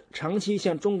罗斯长期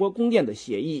向中国供电的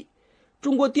协议，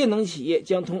中国电能企业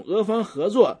将同俄方合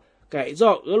作改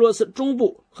造俄罗斯中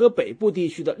部和北部地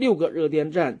区的6个热电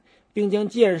站，并将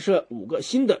建设5个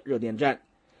新的热电站。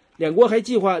两国还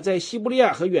计划在西伯利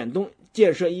亚和远东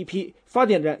建设一批发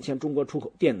电站，向中国出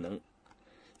口电能。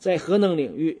在核能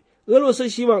领域，俄罗斯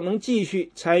希望能继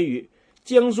续参与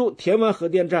江苏田湾核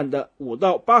电站的5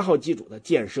到8号机组的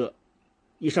建设。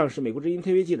以上是美国之音特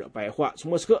约记者白桦从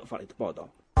莫斯科发来的报道。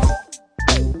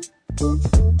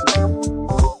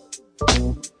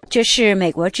这是美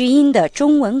国之音的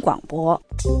中文广播。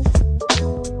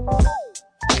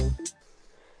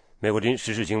美国之音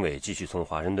时事经纬继续从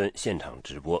华盛顿现场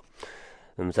直播。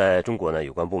那么在中国呢，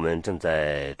有关部门正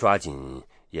在抓紧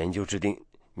研究制定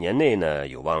年内呢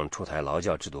有望出台劳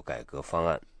教制度改革方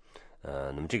案。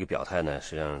那么这个表态呢，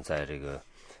实际上在这个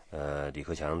李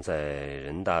克强在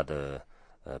人大的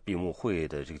闭幕会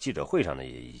的这个记者会上呢，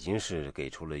也已经是给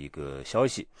出了一个消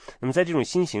息。那么在这种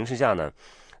新形势下呢，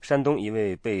山东一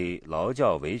位被劳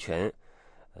教维权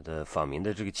的访民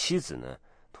的这个妻子呢，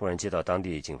突然接到当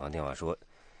地警方电话说，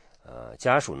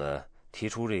家属呢提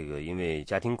出这个因为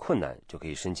家庭困难就可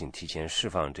以申请提前释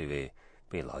放这位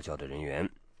被劳教的人员。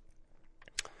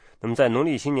那么在农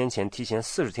历新年前提前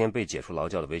40天被解除劳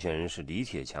教的维权人士李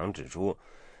铁强指出，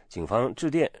警方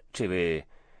致电这位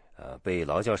被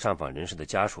劳教上访人士的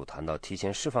家属，谈到提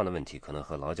前释放的问题可能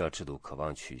和劳教制度渴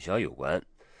望取消有关。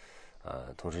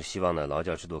同时希望呢劳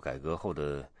教制度改革后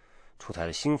的出台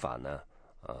的新法呢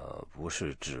不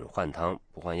是只换汤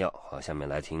不换药。好，下面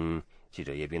来听记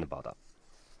者叶斌的报道。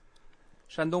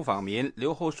山东访民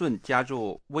刘厚顺家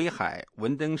住威海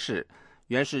文登市，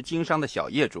原是经商的小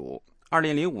业主。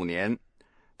2005年，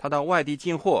他到外地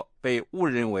进货，被误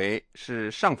认为是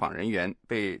上访人员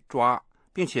被抓，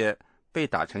并且被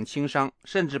打成轻伤，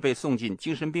甚至被送进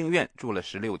精神病院住了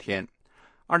16天。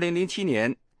2007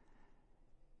年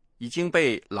已经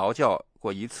被劳教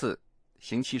过一次，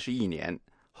刑期是1年。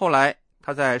后来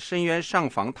他在申冤上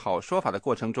访讨说法的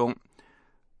过程中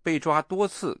被抓多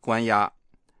次关押。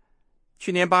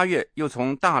去年8月又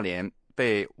从大连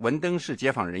被文登市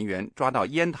解放人员抓到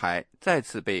烟台，再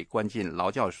次被关进劳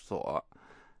教所，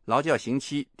劳教刑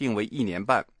期定为1年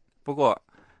半。不过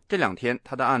这2天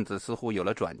他的案子似乎有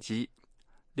了转机。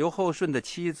刘厚顺的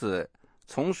妻子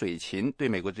丛水琴对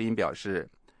美国之音表示，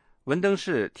文登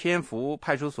市天福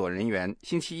派出所人员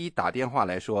星期1打电话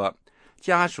来说，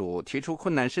家属提出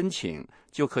困难申请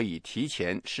就可以提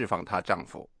前释放她丈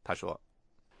夫。她说，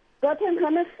昨天可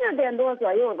能10点多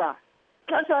左右吧，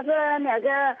他说是那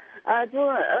个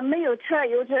就没有车，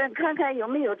有车看看有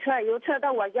没有车，有车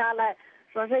到我家来，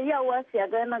说是要我写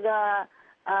个那个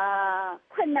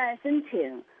困难申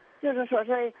请，就是说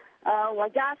是我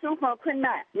家生活困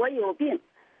难，我有病，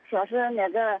说是那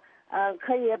个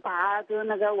可以把就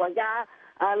那个我家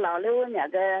老刘那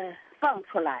个放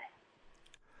出来。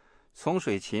丛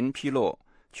水琴披露，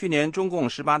去年中共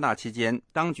18大期间，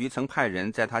当局曾派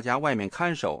人在他家外面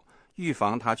看守，预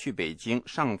防他去北京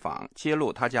上访，揭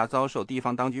露他家遭受地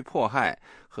方当局迫害，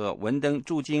和文登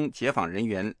驻京解放人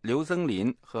员刘增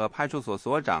林和派出所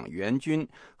所长袁军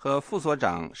和副所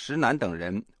长石楠等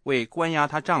人为关押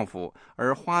她丈夫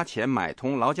而花钱买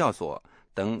通劳教所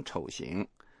等丑行。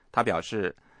他表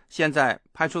示，现在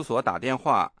派出所打电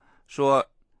话说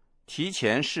提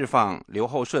前释放刘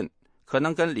厚顺，可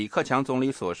能跟李克强总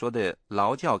理所说的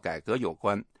劳教改革有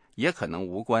关，也可能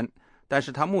无关，但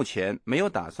是他目前没有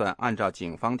打算按照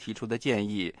警方提出的建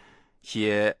议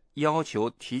写要求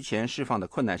提前释放的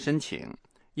困难申请，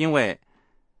因为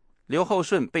刘厚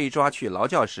顺被抓去劳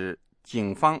教时，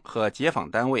警方和解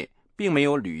放单位并没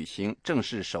有履行正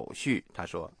式手续。他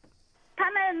说，他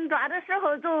们抓的时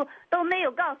候都没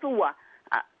有告诉我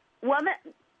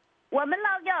我们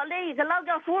劳教连一个劳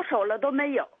教书手了都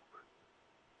没有，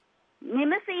你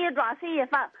们谁也抓谁也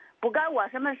放，不干我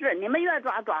什么事，你们越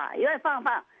抓抓越放，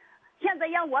现在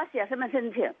让我写什么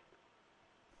申请？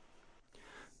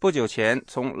不久前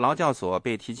从劳教所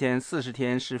被提前40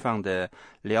天释放的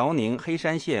辽宁黑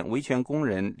山县维权工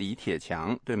人李铁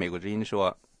强对美国之音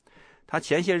说，他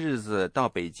前些日子到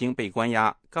北京被关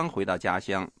押，刚回到家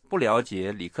乡，不了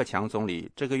解李克强总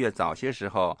理这个月早些时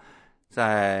候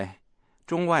在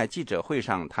中外记者会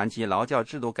上谈及劳教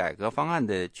制度改革方案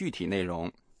的具体内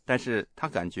容，但是他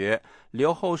感觉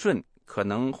刘厚顺可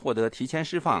能获得提前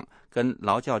释放跟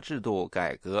劳教制度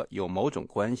改革有某种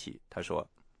关系。他说，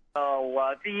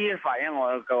我第一反应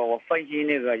我分析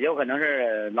那个有可能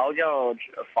是劳教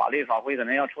法律法规可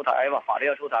能要出台吧，法律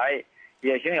要出台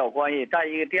也行有关系。再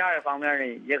一个第二方面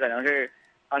呢，也可能是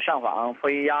上访迫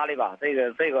于压力吧，这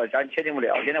个咱确定不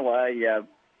了。现在我也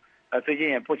最近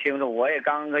也不清楚，我也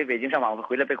刚回北京上访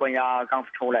回来被关押刚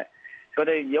出来，说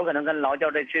的有可能跟劳教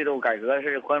这制度改革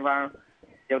是官方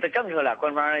有这政策了，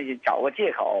官方找个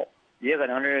借口，也可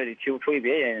能是出于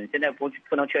别人，现在不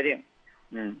能确定。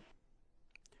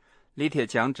李铁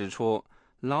强指出，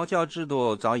劳教制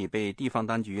度早已被地方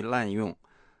当局滥用，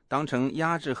当成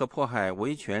压制和迫害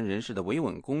维权人士的维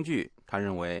稳工具。他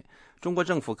认为，中国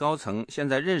政府高层现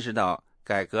在认识到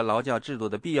改革劳教制度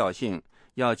的必要性，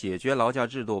要解决劳教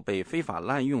制度被非法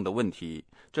滥用的问题，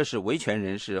这是维权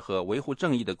人士和维护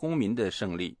正义的公民的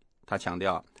胜利。他强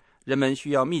调，人们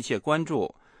需要密切关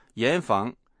注，严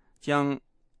防将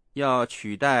要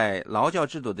取代劳教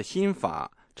制度的新法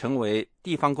成为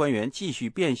地方官员继续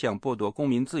变相剥夺公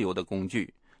民自由的工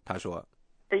具。他说，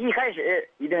这一开始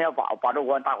一定要把住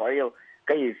关，大伙儿要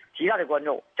给予极大的关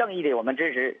注，正义的我们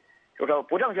支持，就说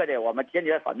不正确的我们坚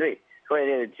决反对。所以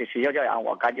这学校教养，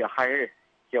我感觉还是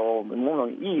就某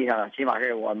种意义上，起码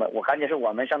是我感觉是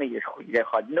我们胜利也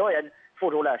很多人付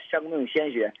出了生命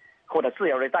鲜血或者自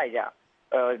由的代价。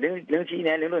07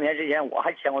年、06年之前，我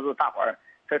还签过字，大伙儿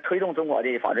这推动中国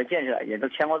的法治建设也都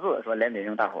签过字，说人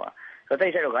民大伙儿说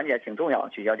这事儿我感觉挺重要，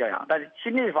取消教养。但是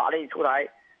新的法律出台，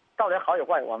到底好与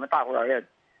坏，我们大伙儿也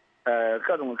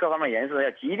各方面人士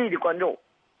要极力的关注，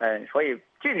所以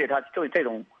禁止他就这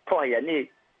种迫害人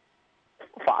的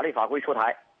法律法规出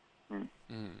台。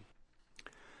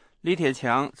李铁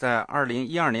强在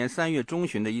2012年3月中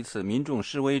旬的一次民众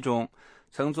示威中，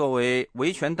曾作为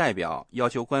维权代表要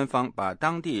求官方把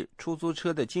当地出租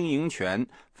车的经营权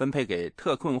分配给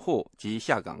特困户及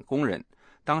下岗工人。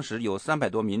当时有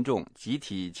300多民众集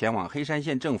体前往黑山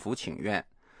县政府请愿。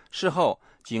事后，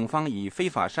警方以非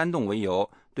法煽动为由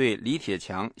对李铁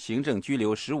强行政拘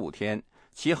留15天，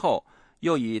其后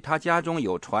又以他家中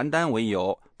有传单为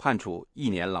由判处1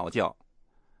年劳教。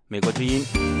美国之音，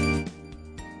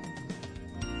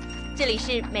这里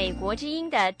是美国之音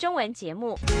的中文节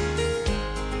目。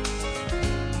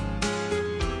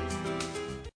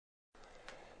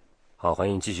好，欢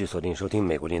迎继续锁定收听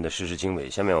美国之音的时事经纬。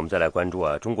下面我们再来关注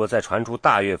中国在传出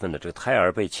大月份的这个胎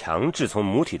儿被强制从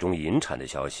母体中引产的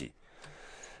消息。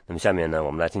那么下面呢，我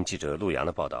们来听记者陆阳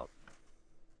的报道。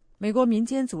美国民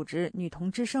间组织女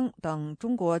童之声等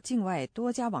中国境外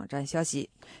多家网站消息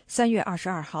，3月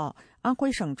22号，安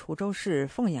徽省滁州市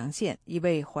凤阳县一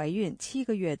位怀孕7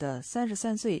个月的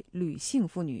33岁吕姓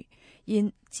妇女，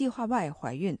因计划外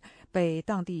怀孕，被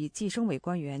当地计生委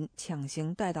官员强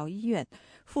行带到医院，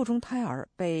腹中胎儿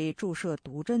被注射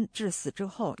毒针致死之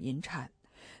后引产。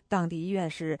当地医院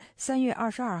是3月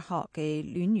22号给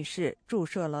吕女士注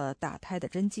射了打胎的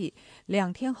针剂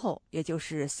，2天后，也就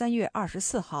是3月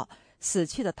24号，死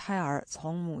去的胎儿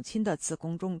从母亲的子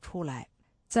宫中出来。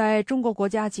在中国国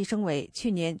家计生委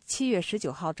去年7月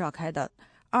19号召开的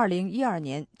2012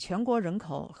年全国人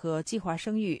口和计划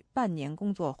生育半年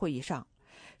工作会议上，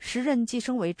时任计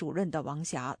生委主任的王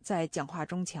霞在讲话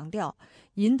中强调，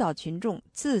引导群众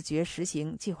自觉实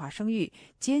行计划生育，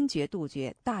坚决杜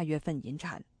绝大月份引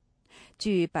产。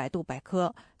据百度百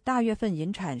科，大月份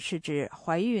引产是指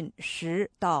怀孕10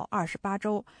到28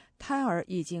周，胎儿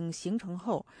已经形成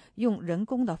后，用人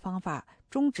工的方法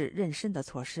终止妊娠的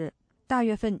措施。大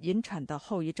月份引产的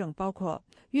后遗症包括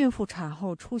孕妇产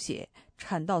后出血、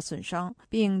产道损伤，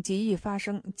并极易发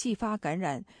生继发感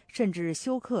染甚至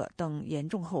休克等严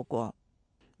重后果。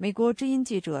美国之音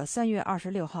记者3月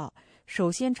26号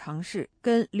首先尝试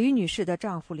跟吕女士的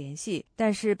丈夫联系，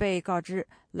但是被告知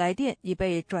来电已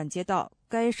被转接到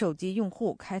该手机用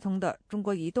户开通的中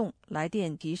国移动来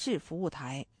电提示服务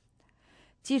台。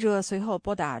记者随后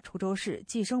拨打滁州市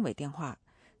计生委电话，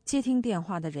接听电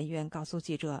话的人员告诉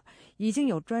记者，已经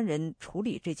有专人处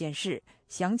理这件事，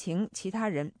详情其他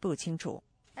人不清楚。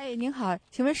您好，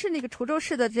请问是那个滁州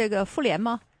市的这个妇联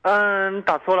吗？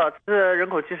打错了，是人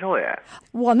口计生委。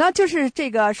我呢，就是这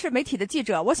个是媒体的记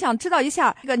者，我想知道一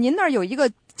下，这个您那儿有一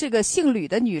个这个姓吕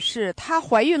的女士，她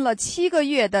怀孕了7个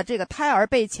月的这个胎儿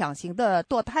被强行的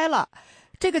堕胎了，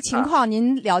这个情况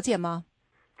您了解吗？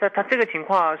他这个情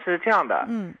况是这样的，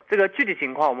这个具体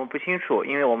情况我们不清楚，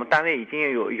因为我们单位已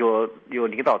经有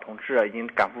领导同志已经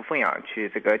赶赴凤阳去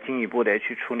这个进一步的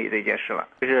去处理这件事了。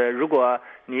就是如果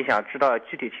你想知道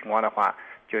具体情况的话，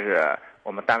就是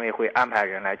我们单位会安排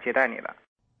人来接待你的。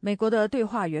美国的对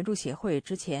话援助协会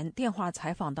之前电话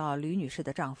采访到吕女士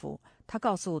的丈夫，他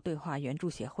告诉对话援助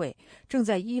协会，正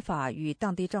在依法与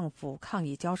当地政府抗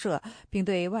议交涉，并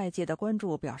对外界的关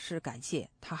注表示感谢。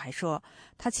他还说，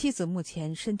他妻子目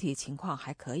前身体情况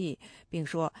还可以，并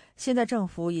说现在政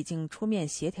府已经出面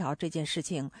协调这件事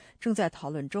情，正在讨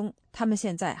论中，他们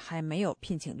现在还没有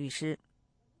聘请律师。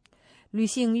女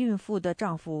性孕妇的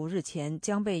丈夫日前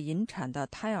将被引产的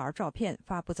胎儿照片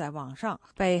发布在网上，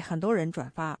被很多人转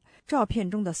发。照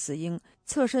片中的死婴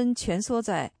侧身蜷缩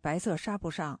在白色纱布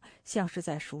上，像是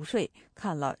在熟睡，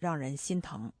看了让人心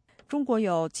疼。中国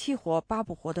有7活8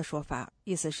不活的说法，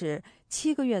意思是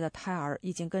7个月的胎儿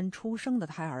已经跟出生的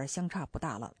胎儿相差不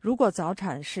大了，如果早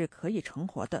产是可以成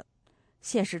活的。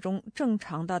现实中，正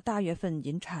常的大月份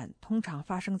引产通常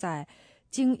发生在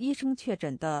经医生确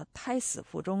诊的胎死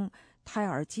腹中，胎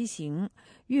儿畸形，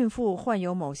孕妇患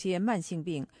有某些慢性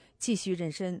病，继续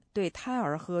妊娠对胎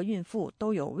儿和孕妇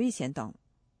都有危险等。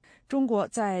中国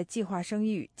在计划生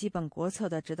育基本国策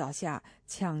的指导下，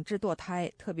强制堕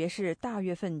胎，特别是大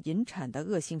月份引产的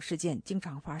恶性事件经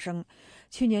常发生。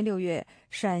去年6月，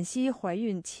陕西怀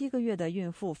孕7个月的孕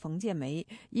妇冯建梅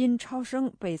因超声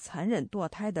被残忍堕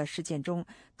胎的事件中，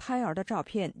胎儿的照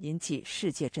片引起世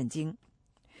界震惊。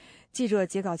记者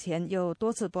截稿前又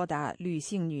多次拨打吕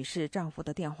姓女士丈夫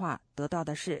的电话，得到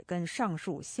的是跟上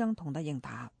述相同的应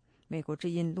答。美国之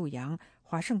音陆洋，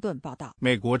华盛顿报道。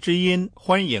美国之音，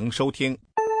欢迎收听。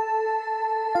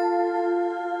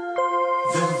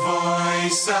The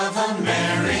Voice of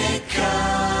America。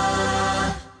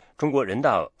中国人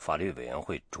大法律委员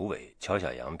会主委乔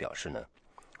晓阳表示呢，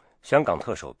香港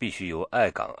特首必须由爱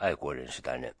港爱国人士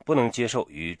担任，不能接受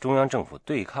与中央政府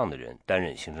对抗的人担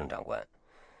任行政长官。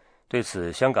对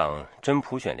此，香港真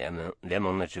普选联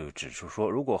盟呢就指出说，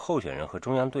如果候选人和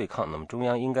中央对抗，那么中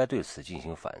央应该对此进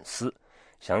行反思。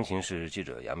详情是记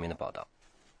者杨明的报道。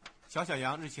乔晓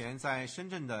阳日前在深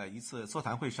圳的一次座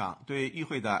谈会上，对与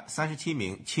会的37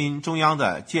名亲中央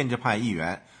的建制派议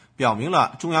员表明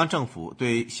了中央政府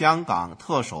对香港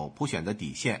特首普选的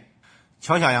底线。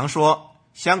乔晓阳说，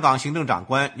香港行政长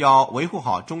官要维护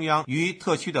好中央与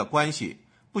特区的关系，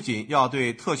不仅要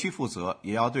对特区负责，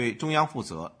也要对中央负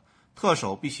责。特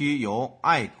首必须由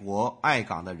爱国爱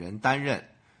港的人担任，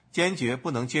坚决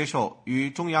不能接受与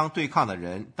中央对抗的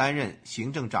人担任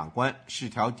行政长官，是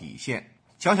条底线。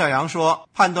乔晓阳说，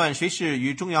判断谁是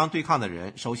与中央对抗的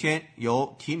人，首先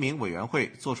由提名委员会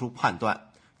作出判断，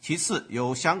其次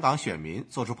由香港选民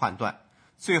作出判断，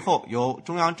最后由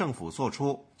中央政府作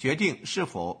出决定是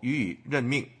否予以任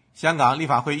命。香港立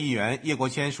法会议员叶国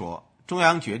谦说，中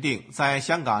央决定在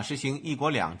香港实行一国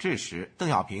两制时，邓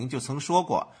小平就曾说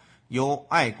过，由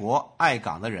爱国爱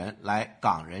港的人来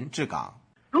港人治港。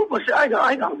如果是爱港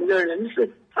爱港的人士，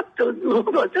他如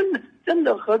果真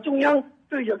的和中央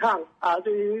对着抗啊，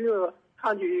对于一个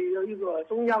抗拒一个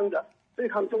中央的对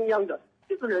抗中央的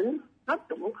这个人，他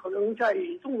怎么可能在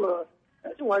中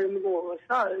华人民共和国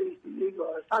下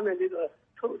面这个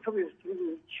特别行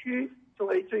政区作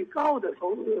为最高的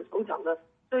首长呢？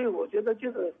所以我觉得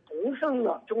这个重申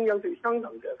了中央对香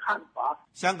港的看法。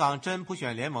香港真普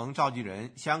选联盟召集人、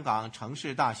香港城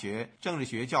市大学政治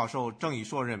学教授郑宇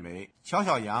硕认为，乔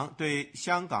晓阳对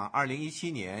香港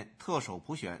2017年特首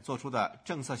普选做出的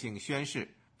政策性宣示，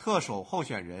特首候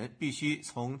选人必须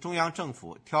从中央政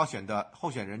府挑选的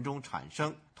候选人中产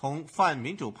生，同泛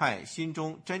民主派心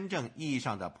中真正意义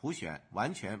上的普选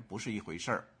完全不是一回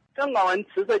事儿。香港人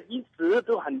其实一直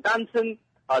都很担心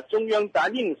中央答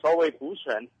应所谓普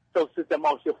选就是这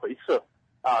么些回事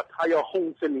他要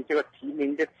控制你这个提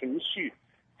名的情绪。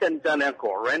现在呢，果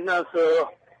然呢是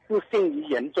不幸于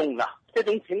严重了。这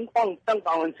种情况，香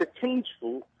港人是清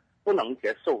楚不能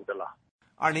接受的了。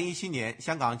2017年，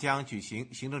香港将举行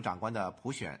行政长官的普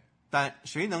选，但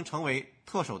谁能成为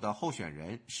特首的候选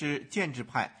人是建制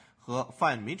派和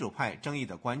泛民主派争议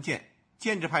的关键。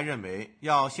建制派认为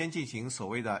要先进行所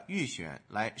谓的预选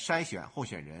来筛选候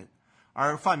选人，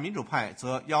而泛民主派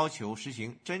则要求实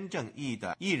行真正意义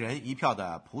的一人一票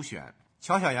的普选。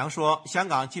乔晓阳说，香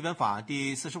港基本法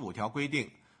第45条规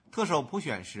定，特首普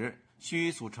选时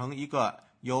需组成一个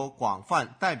有广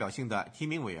泛代表性的提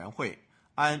名委员会，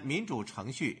按民主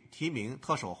程序提名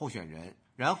特首候选人，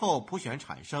然后普选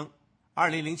产生。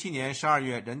2007年12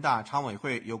月，人大常委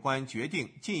会有关决定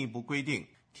进一步规定，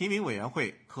提名委员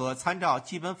会可参照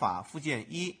基本法附件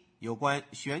1有关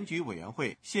选举委员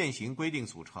会现行规定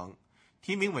组成。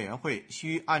提名委员会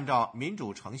需按照民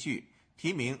主程序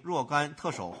提名若干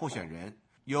特首候选人，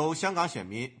由香港选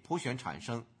民普选产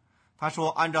生。他说，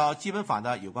按照基本法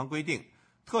的有关规定，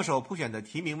特首普选的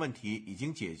提名问题已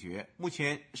经解决，目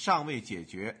前尚未解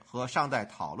决和尚待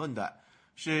讨论的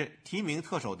是提名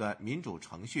特首的民主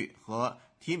程序和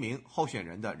提名候选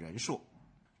人的人数。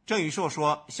郑宇硕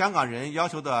说，香港人要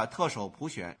求的特首普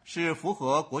选是符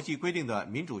合国际规定的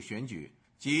民主选举，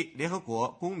及联合国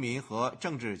公民和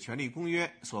政治权利公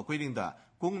约所规定的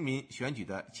公民选举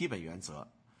的基本原则。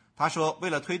他说，为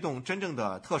了推动真正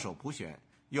的特首普选，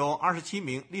由27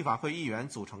名立法会议员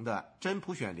组成的真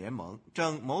普选联盟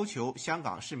正谋求香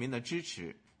港市民的支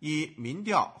持，以民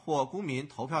调或公民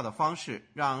投票的方式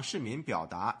让市民表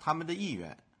达他们的意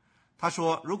愿。他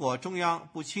说，如果中央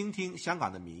不倾听香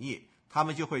港的民意，他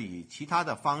们就会以其他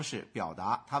的方式表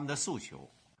达他们的诉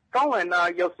求。当然呢，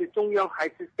要是中央还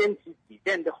是坚持己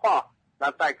见的话，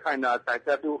那再看呢，大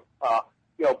家都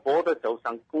要不得走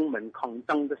上公民抗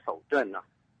争的手段了。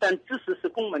但即使是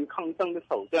公民抗争的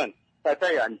手段，大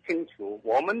家也很清楚，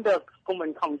我们的公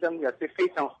民抗争也是非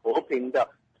常和平的、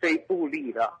非暴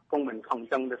力的公民抗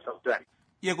争的手段。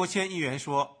叶国谦议员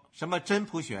说，什么真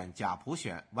普选、假普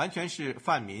选，完全是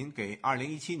泛民给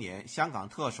2017年香港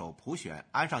特首普选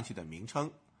安上去的名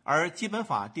称。而基本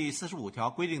法第45条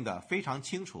规定的非常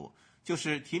清楚，就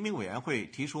是提名委员会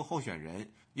提出候选人，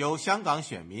由香港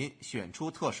选民选出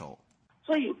特首。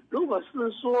所以如果是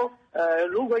说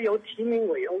如果由提名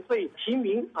委员会提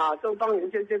名啊，这当然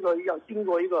这个要经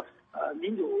过一个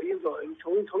民主一个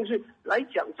程序来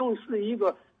讲，就是一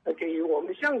个给我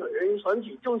们香港人选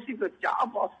举就是一个假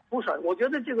普选。我觉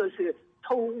得这个是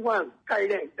偷换概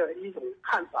念的一种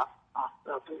看法啊。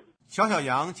小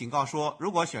杨警告说，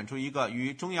如果选出一个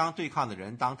与中央对抗的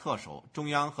人当特首，中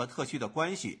央和特区的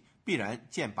关系必然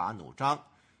剑拔弩张，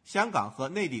香港和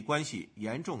内地关系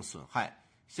严重损害，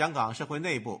香港社会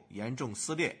内部严重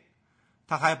撕裂。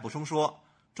他还补充说，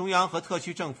中央和特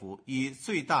区政府以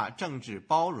最大政治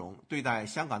包容对待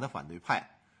香港的反对派，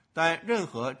但任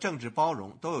何政治包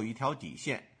容都有一条底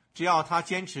线，只要他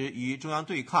坚持与中央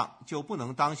对抗，就不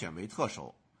能当选为特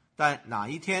首。但哪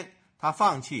一天他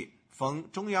放弃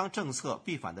逢中央政策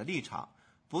必反的立场，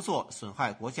不做损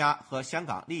害国家和香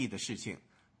港利益的事情，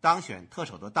当选特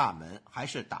首的大门还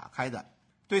是打开的。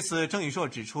对此，郑宇硕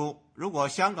指出，如果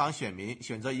香港选民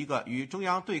选择一个与中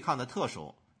央对抗的特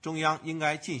首，中央应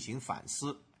该进行反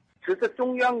思。其实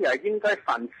中央也应该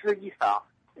反思一下，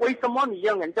为什么你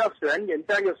让人家选，人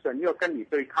家又选又跟你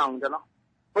对抗的呢？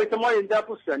为什么人家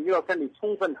不选又要跟你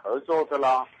充分合作的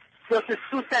啦？就是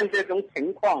出现这种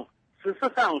情况，事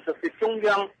实上就是中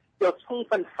央要充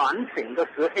分反省的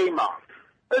时候嘛。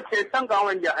而且香港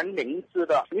人也很明智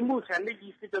的，你目前的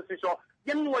意思就是说，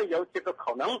因为有这个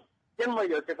可能，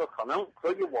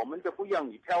所以我们就不让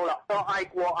你挑了，要爱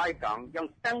国爱港，让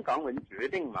香港人决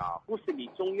定嘛，不是你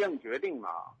中央决定嘛。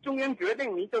中央决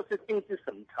定你就是政治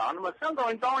审查，那么香港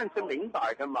人当然是明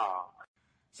白的嘛。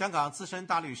香港资深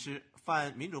大律师、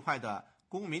泛民主派的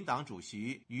公民党主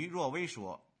席于若薇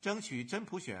说，争取真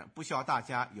普选不需要大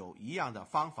家有一样的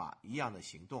方法、一样的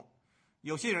行动。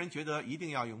有些人觉得一定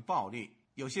要用暴力，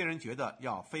有些人觉得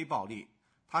要非暴力。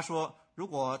他说，如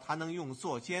果他能用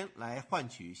作奸来换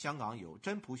取香港有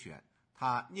真普选，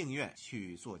他宁愿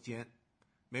去作奸。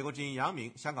美国之音杨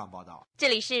明香港报道。这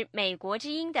里是美国之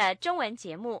音的中文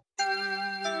节目。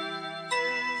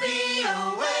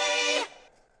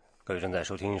各位正在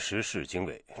收听时事经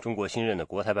纬。中国新任的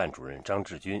国台办主任张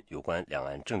志军有关两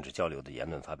岸政治交流的言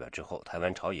论发表之后，台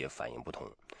湾朝野反应不同。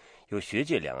有学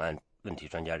界两岸问题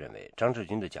专家认为，张志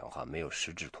军的讲话没有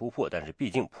实质突破，但是毕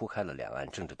竟铺开了两岸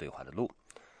政治对话的路。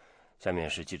下面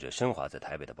是记者申华在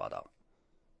台北的报道。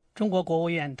中国国务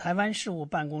院台湾事务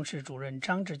办公室主任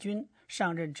张志军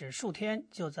上任只数天，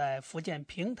就在福建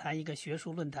平潭一个学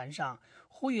术论坛上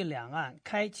呼吁两岸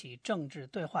开启政治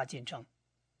对话进程。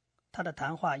他的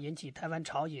谈话引起台湾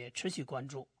朝野持续关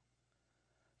注。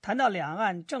谈到两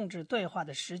岸政治对话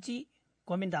的时机，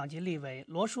国民党籍立委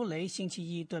罗淑蕾星期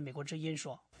一对美国之音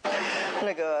说，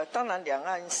当然两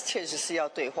岸确实是要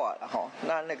对话了哈，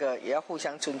那个也要互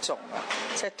相尊重嘛，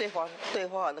在对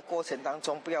话的过程当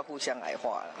中不要互相矮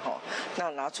化了哈，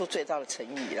那拿出最大的诚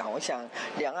意了。我想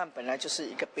两岸本来就是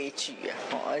一个悲剧啊，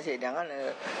而且两岸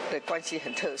的关系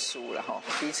很特殊了哈，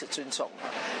彼此尊重嘛，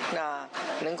那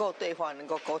能够对话能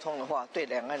够沟通的话，对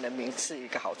两岸人民是一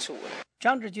个好处了。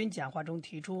张志军讲话中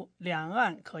提出，两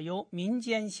岸可由民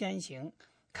间先行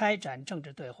开展政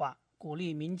治对话，鼓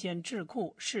励民间智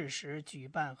库适时举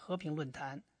办和平论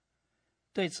坛。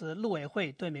对此，陆委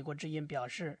会对美国之音表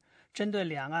示，针对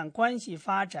两岸关系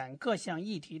发展各项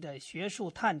议题的学术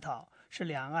探讨是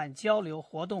两岸交流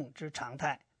活动之常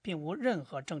态，并无任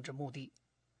何政治目的。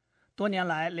多年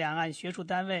来，两岸学术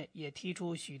单位也提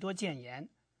出许多建言，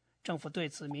政府对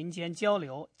此民间交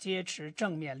流皆持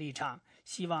正面立场，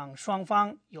希望双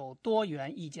方有多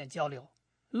元意见交流。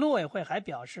陆委会还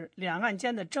表示，两岸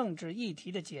间的政治议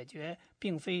题的解决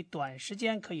并非短时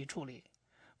间可以处理，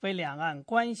为两岸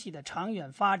关系的长远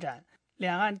发展，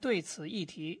两岸对此议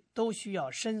题都需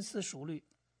要深思熟虑。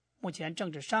目前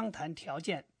政治商谈条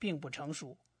件并不成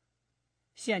熟，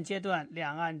现阶段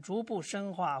两岸逐步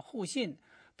深化互信，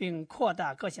并扩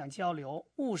大各项交流，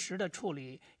务实地处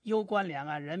理攸关两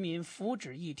岸人民福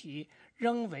祉议题，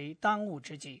仍为当务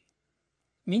之急。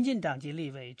民进党籍立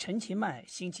委陈其迈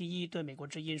星期一对美国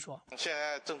之音说，现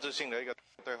在政治性的一个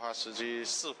对话时机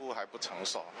似乎还不成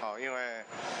熟，因为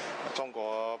中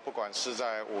国不管是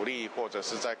在武力或者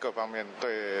是在各方面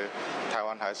对台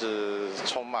湾还是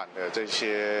充满了这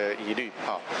些疑虑，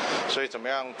所以怎么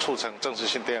样促成政治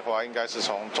性对话，应该是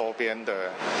从周边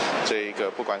的这一个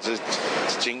不管是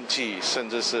经济甚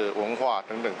至是文化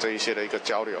等等这一些的一个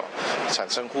交流，产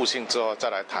生互信之后再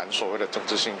来谈所谓的政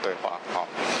治性对话。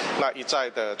那一再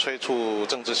的催促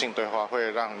政治性对话，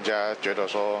会让人家觉得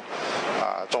说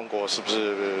中国是不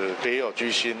是别有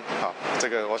居心这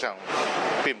个我想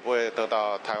并不会得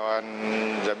到台湾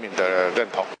人民的认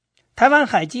同。台湾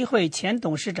海基会前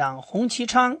董事长洪其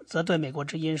昌则对美国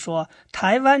之音说，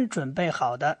台湾准备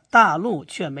好的，大陆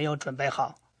却没有准备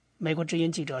好。美国之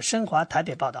音记者申华台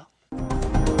北报道。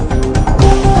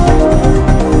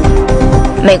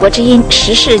美国之音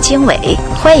时事经纬，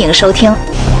欢迎收听。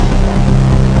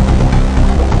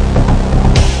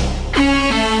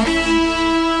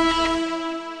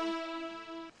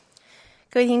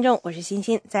各位听众，我是欣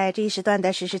欣，在这一时段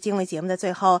的时事经纬节目的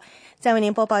最后，再为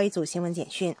您播报一组新闻简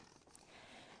讯。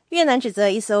越南指责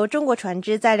一艘中国船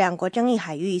只在两国争议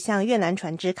海域向越南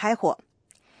船只开火。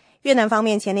越南方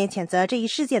面前年谴责这一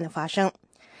事件的发生，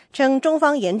称中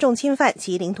方严重侵犯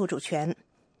其领土主权，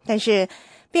但是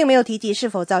并没有提及是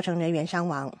否造成人员伤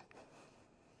亡。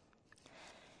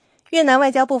越南外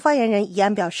交部发言人怡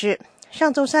安表示，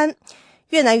上周三，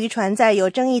越南渔船在有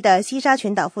争议的西沙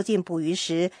群岛附近捕鱼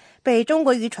时，被中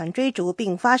国渔船追逐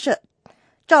并发射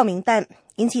照明弹，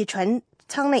引起船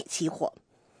舱内起火。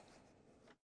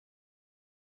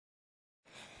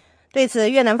对此，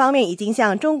越南方面已经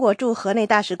向中国驻河内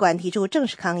大使馆提出正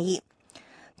式抗议，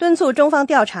敦促中方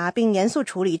调查并严肃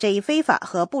处理这一非法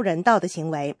和不人道的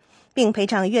行为，并赔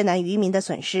偿越南渔民的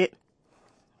损失。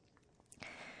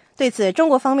对此，中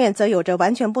国方面则有着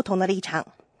完全不同的立场。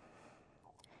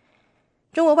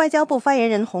中国外交部发言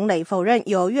人洪磊否认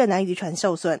有越南渔船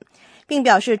受损，并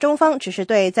表示中方只是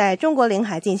对在中国领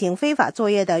海进行非法作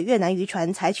业的越南渔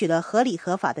船采取了合理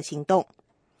合法的行动。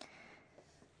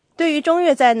对于中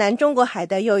越在南中国海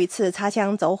的又一次擦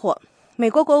枪走火，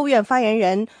美国国务院发言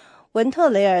人文特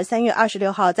雷尔3月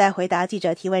26号在回答记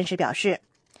者提问时表示，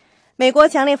美国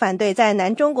强烈反对在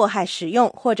南中国海使用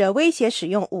或者威胁使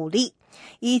用武力，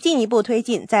以进一步推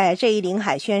进在这一领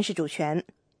海宣示主权。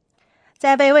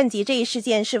在被问及这一事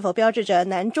件是否标志着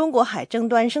南中国海争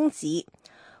端升级，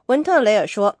文特雷尔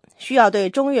说，需要对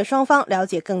中越双方了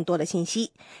解更多的信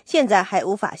息，现在还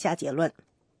无法下结论。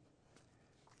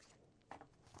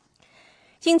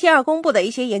星期二公布的一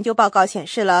些研究报告显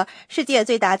示了世界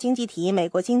最大经济体美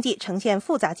国经济呈现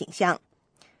复杂景象。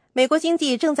美国经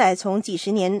济正在从几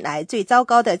十年来最糟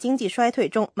糕的经济衰退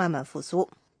中慢慢复苏。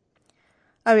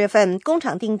2月份工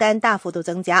厂订单大幅度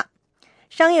增加，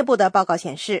商业部的报告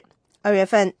显示，2月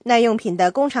份耐用品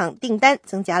的工厂订单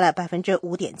增加了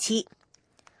 5.7%。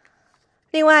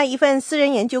 另外一份私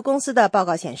人研究公司的报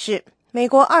告显示，美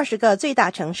国20个最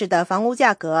大城市的房屋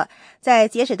价格在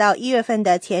截止到1月份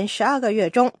的前12个月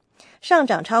中上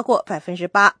涨超过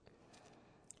 8%。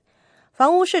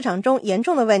 房屋市场中严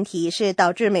重的问题是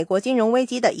导致美国金融危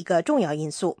机的一个重要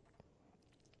因素。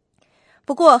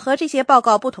不过和这些报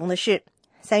告不同的是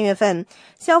，3月份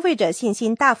消费者信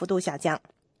心大幅度下降。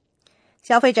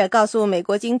消费者告诉美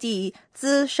国经济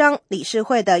咨商理事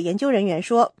会的研究人员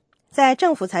说，在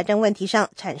政府财政问题上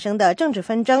产生的政治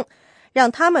纷争让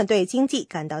他们对经济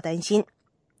感到担心。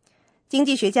经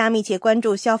济学家密切关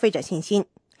注消费者信心，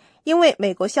因为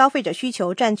美国消费者需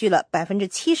求占据了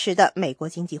 70% 的美国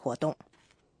经济活动。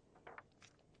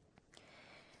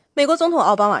美国总统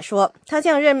奥巴马说，他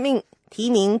将提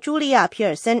名茱莉亚·皮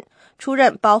尔森出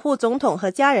任保护总统和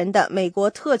家人的美国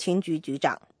特勤局局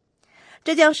长，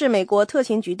这将是美国特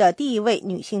勤局的第一位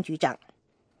女性局长。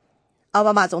奥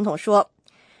巴马总统说，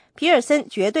皮尔森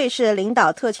绝对是领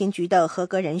导特勤局的合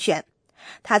格人选，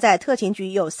他在特勤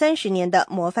局有30年的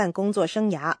模范工作生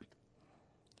涯。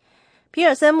皮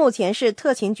尔森目前是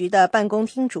特勤局的办公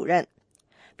厅主任。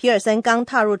皮尔森刚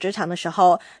踏入职场的时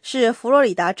候是佛罗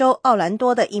里达州奥兰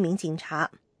多的一名警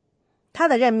察，他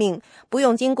的任命不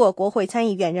用经过国会参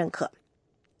议院认可。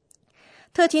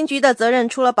特勤局的责任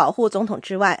除了保护总统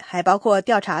之外，还包括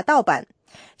调查盗版、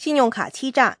信用卡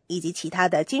欺诈以及其他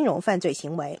的金融犯罪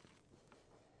行为。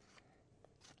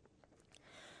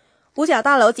五角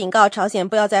大楼警告朝鲜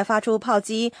不要再发出炮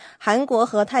击韩国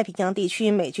和太平洋地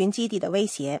区美军基地的威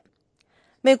胁。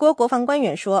美国国防官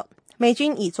员说，美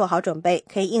军已做好准备，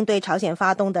可以应对朝鲜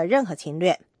发动的任何侵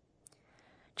略。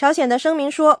朝鲜的声明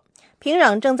说，平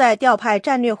壤正在调派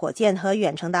战略火箭和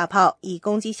远程大炮，以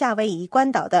攻击夏威夷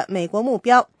关岛的美国目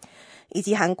标以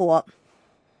及韩国。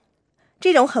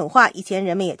这种狠话以前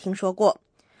人们也听说过，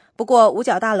不过五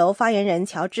角大楼发言人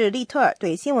乔治·利特尔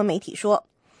对新闻媒体说，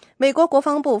美国国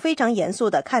防部非常严肃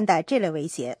地看待这类威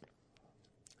胁。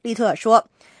利特尔说，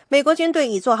美国军队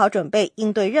已做好准备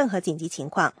应对任何紧急情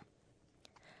况。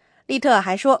利特尔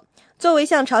还说，作为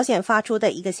向朝鲜发出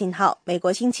的一个信号，美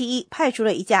国星期一派出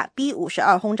了一架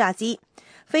B-52 轰炸机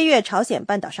飞越朝鲜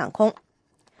半岛上空，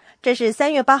这是3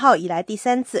月8号以来第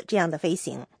3次这样的飞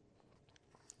行。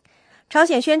朝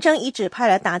鲜宣称已指派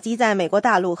了打击在美国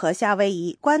大陆和夏威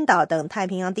夷、关岛等太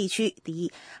平洋地区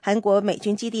敌韩国美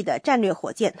军基地的战略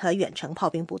火箭和远程炮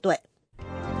兵部队。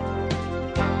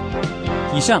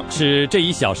以上是这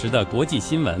1小时的国际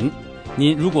新闻。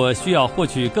您如果需要获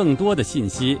取更多的信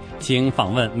息，请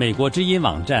访问美国之音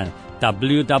网站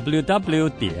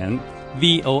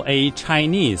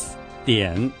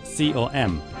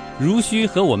www.voachinese.com。如需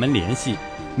和我们联系，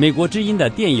美国之音的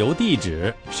电邮地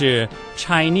址是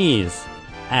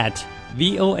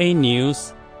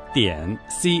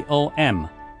chinese@voanews.com。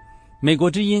美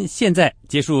国之音现在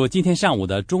结束今天上午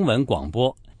的中文广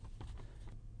播。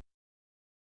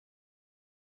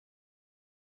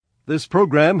This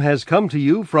program has come to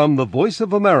you from the Voice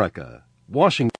of America, Washington.